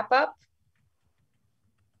we wrap up?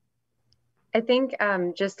 I think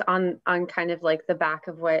just on kind of like the back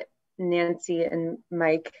of what Nancy and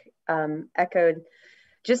Mike echoed,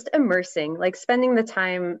 just immersing, like spending the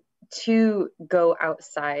time to go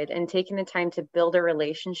outside and taking the time to build a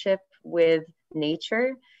relationship with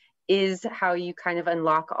nature is how you kind of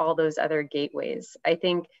unlock all those other gateways. I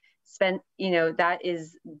think you know, that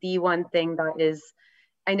is the one thing that is,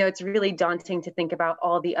 I know it's really daunting to think about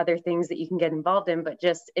all the other things that you can get involved in, but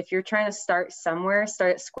just if you're trying to start somewhere,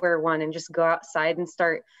 start at square one and just go outside and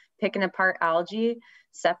start picking apart algae,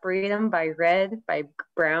 separate them by red, by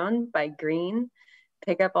brown, by green,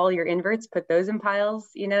 pick up all your inverts, put those in piles.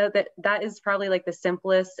 You know, that is probably like the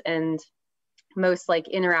simplest and most like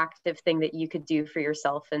interactive thing that you could do for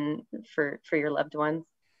yourself and for your loved ones.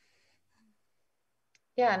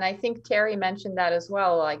 Yeah, and I think Terri mentioned that as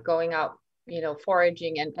well, like going out, you know,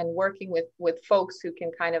 foraging and working with folks who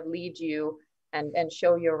can kind of lead you and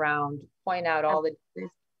show you around, point out all the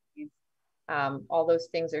all those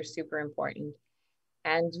things are super important.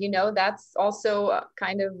 And, you know, that's also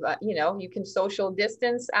kind of, you know, you can social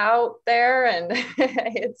distance out there and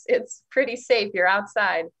it's pretty safe. You're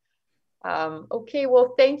outside. Okay,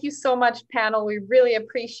 well, thank you so much, panel. We really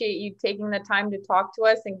appreciate you taking the time to talk to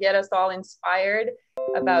us and get us all inspired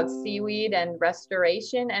about seaweed and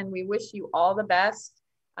restoration. And we wish you all the best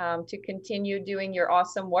to continue doing your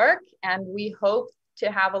awesome work. And we hope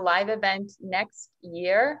to have a live event next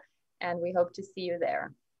year. And we hope to see you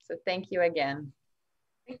there. So thank you again.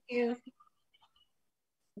 Thank you.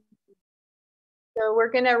 So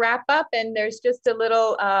we're going to wrap up, and there's just a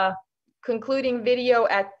little concluding video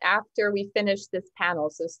after we finish this panel,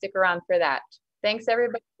 so stick around for that. Thanks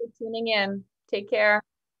everybody for tuning in. Take care.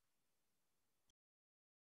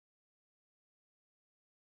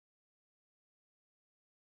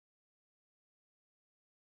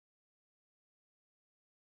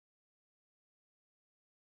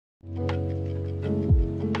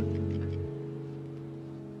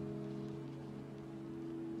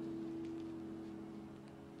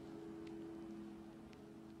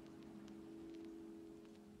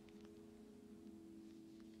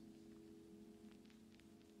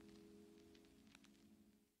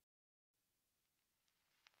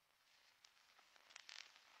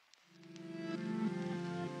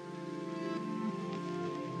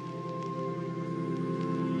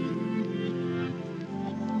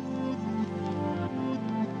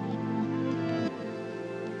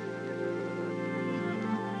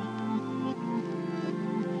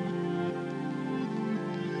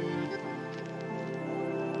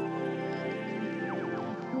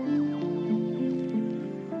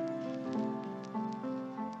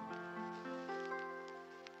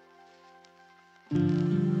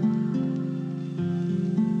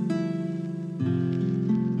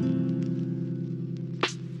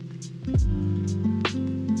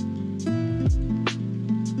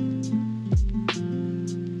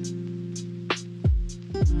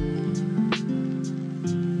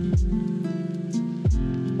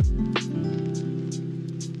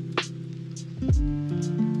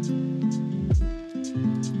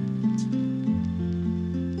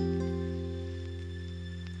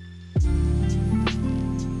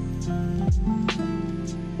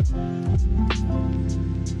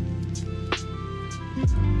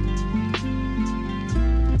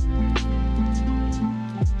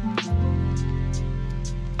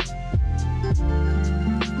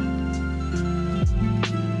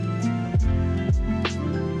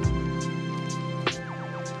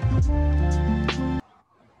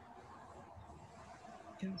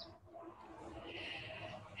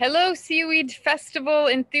 Hello, Seaweed Festival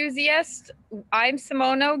enthusiasts. I'm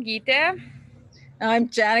Simona Gite. I'm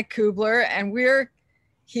Janet Kubler, and we're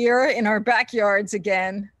here in our backyards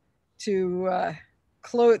again to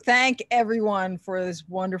thank everyone for this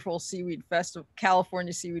wonderful Seaweed Festival,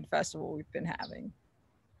 California Seaweed Festival we've been having.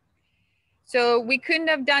 So we couldn't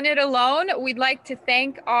have done it alone. We'd like to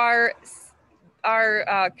thank our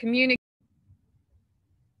community.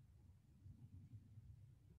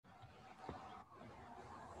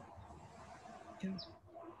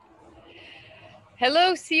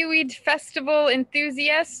 Hello, Seaweed Festival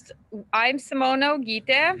enthusiasts. I'm Simona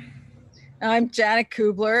Gite. I'm Janet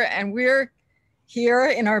Kubler, and we're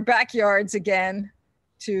here in our backyards again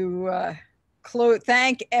to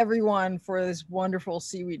thank everyone for this wonderful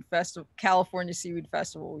Seaweed Festival, California Seaweed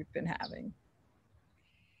Festival we've been having.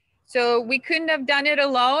 So we couldn't have done it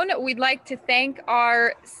alone. We'd like to thank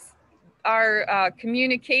our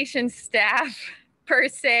communication staff per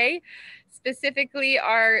se. Specifically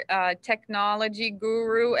our technology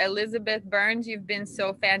guru, Elizabeth Burns. You've been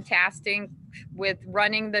so fantastic with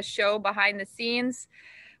running the show behind the scenes.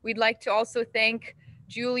 We'd like to also thank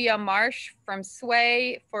Julia Marsh from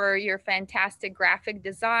Sway for your fantastic graphic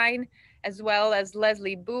design, as well as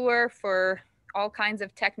Leslie Boer for all kinds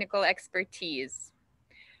of technical expertise.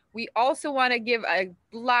 We also want to give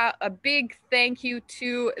a big thank you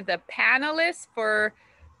to the panelists for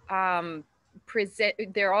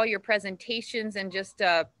all your presentations and just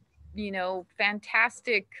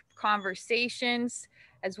fantastic conversations,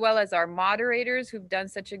 as well as our moderators who've done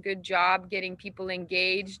such a good job getting people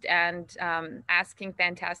engaged and asking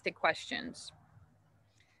fantastic questions.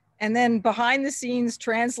 And then behind the scenes,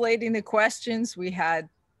 translating the questions, we had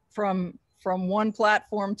from one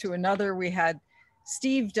platform to another, we had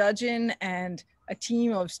Steve Dudgeon and a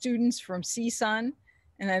team of students from CSUN.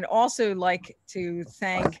 And I'd also like to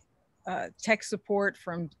thank tech support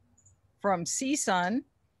from CSUN,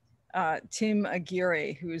 Tim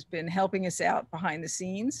Aguirre, who's been helping us out behind the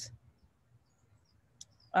scenes.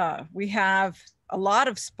 We have a lot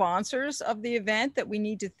of sponsors of the event that we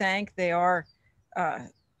need to thank. They are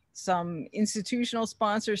some institutional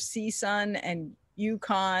sponsors, CSUN and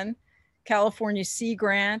UConn, California Sea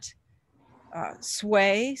Grant,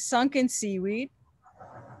 Sway, Sunken Seaweed,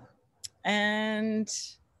 and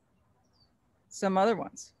some other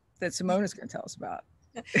ones that Simona's going to tell us about.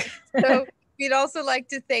 So we'd also like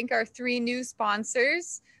to thank our 3 new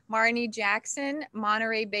sponsors, Marnie Jackson,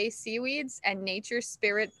 Monterey Bay Seaweeds, and Nature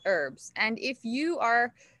Spirit Herbs. And if you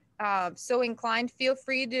are so inclined, feel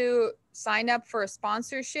free to sign up for a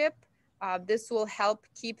sponsorship. This will help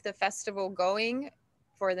keep the festival going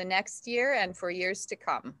for the next year and for years to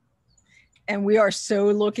come. And we are so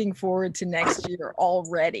looking forward to next year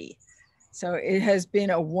already. So it has been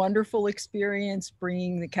a wonderful experience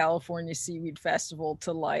bringing the California Seaweed Festival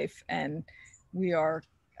to life. And we are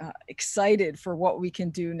excited for what we can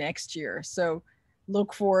do next year. So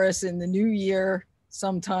look for us in the new year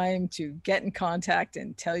sometime to get in contact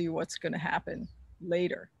and tell you what's going to happen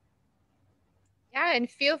later. Yeah, and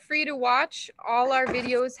feel free to watch. All our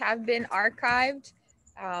videos have been archived.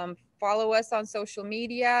 Follow us on social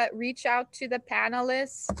media, reach out to the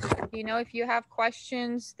panelists. You know, if you have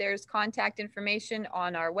questions, there's contact information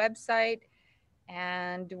on our website.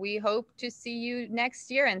 And we hope to see you next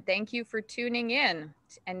year. And thank you for tuning in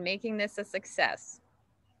and making this a success.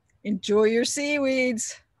 Enjoy your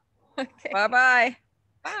seaweeds. Okay. Bye-bye.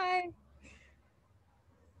 Bye.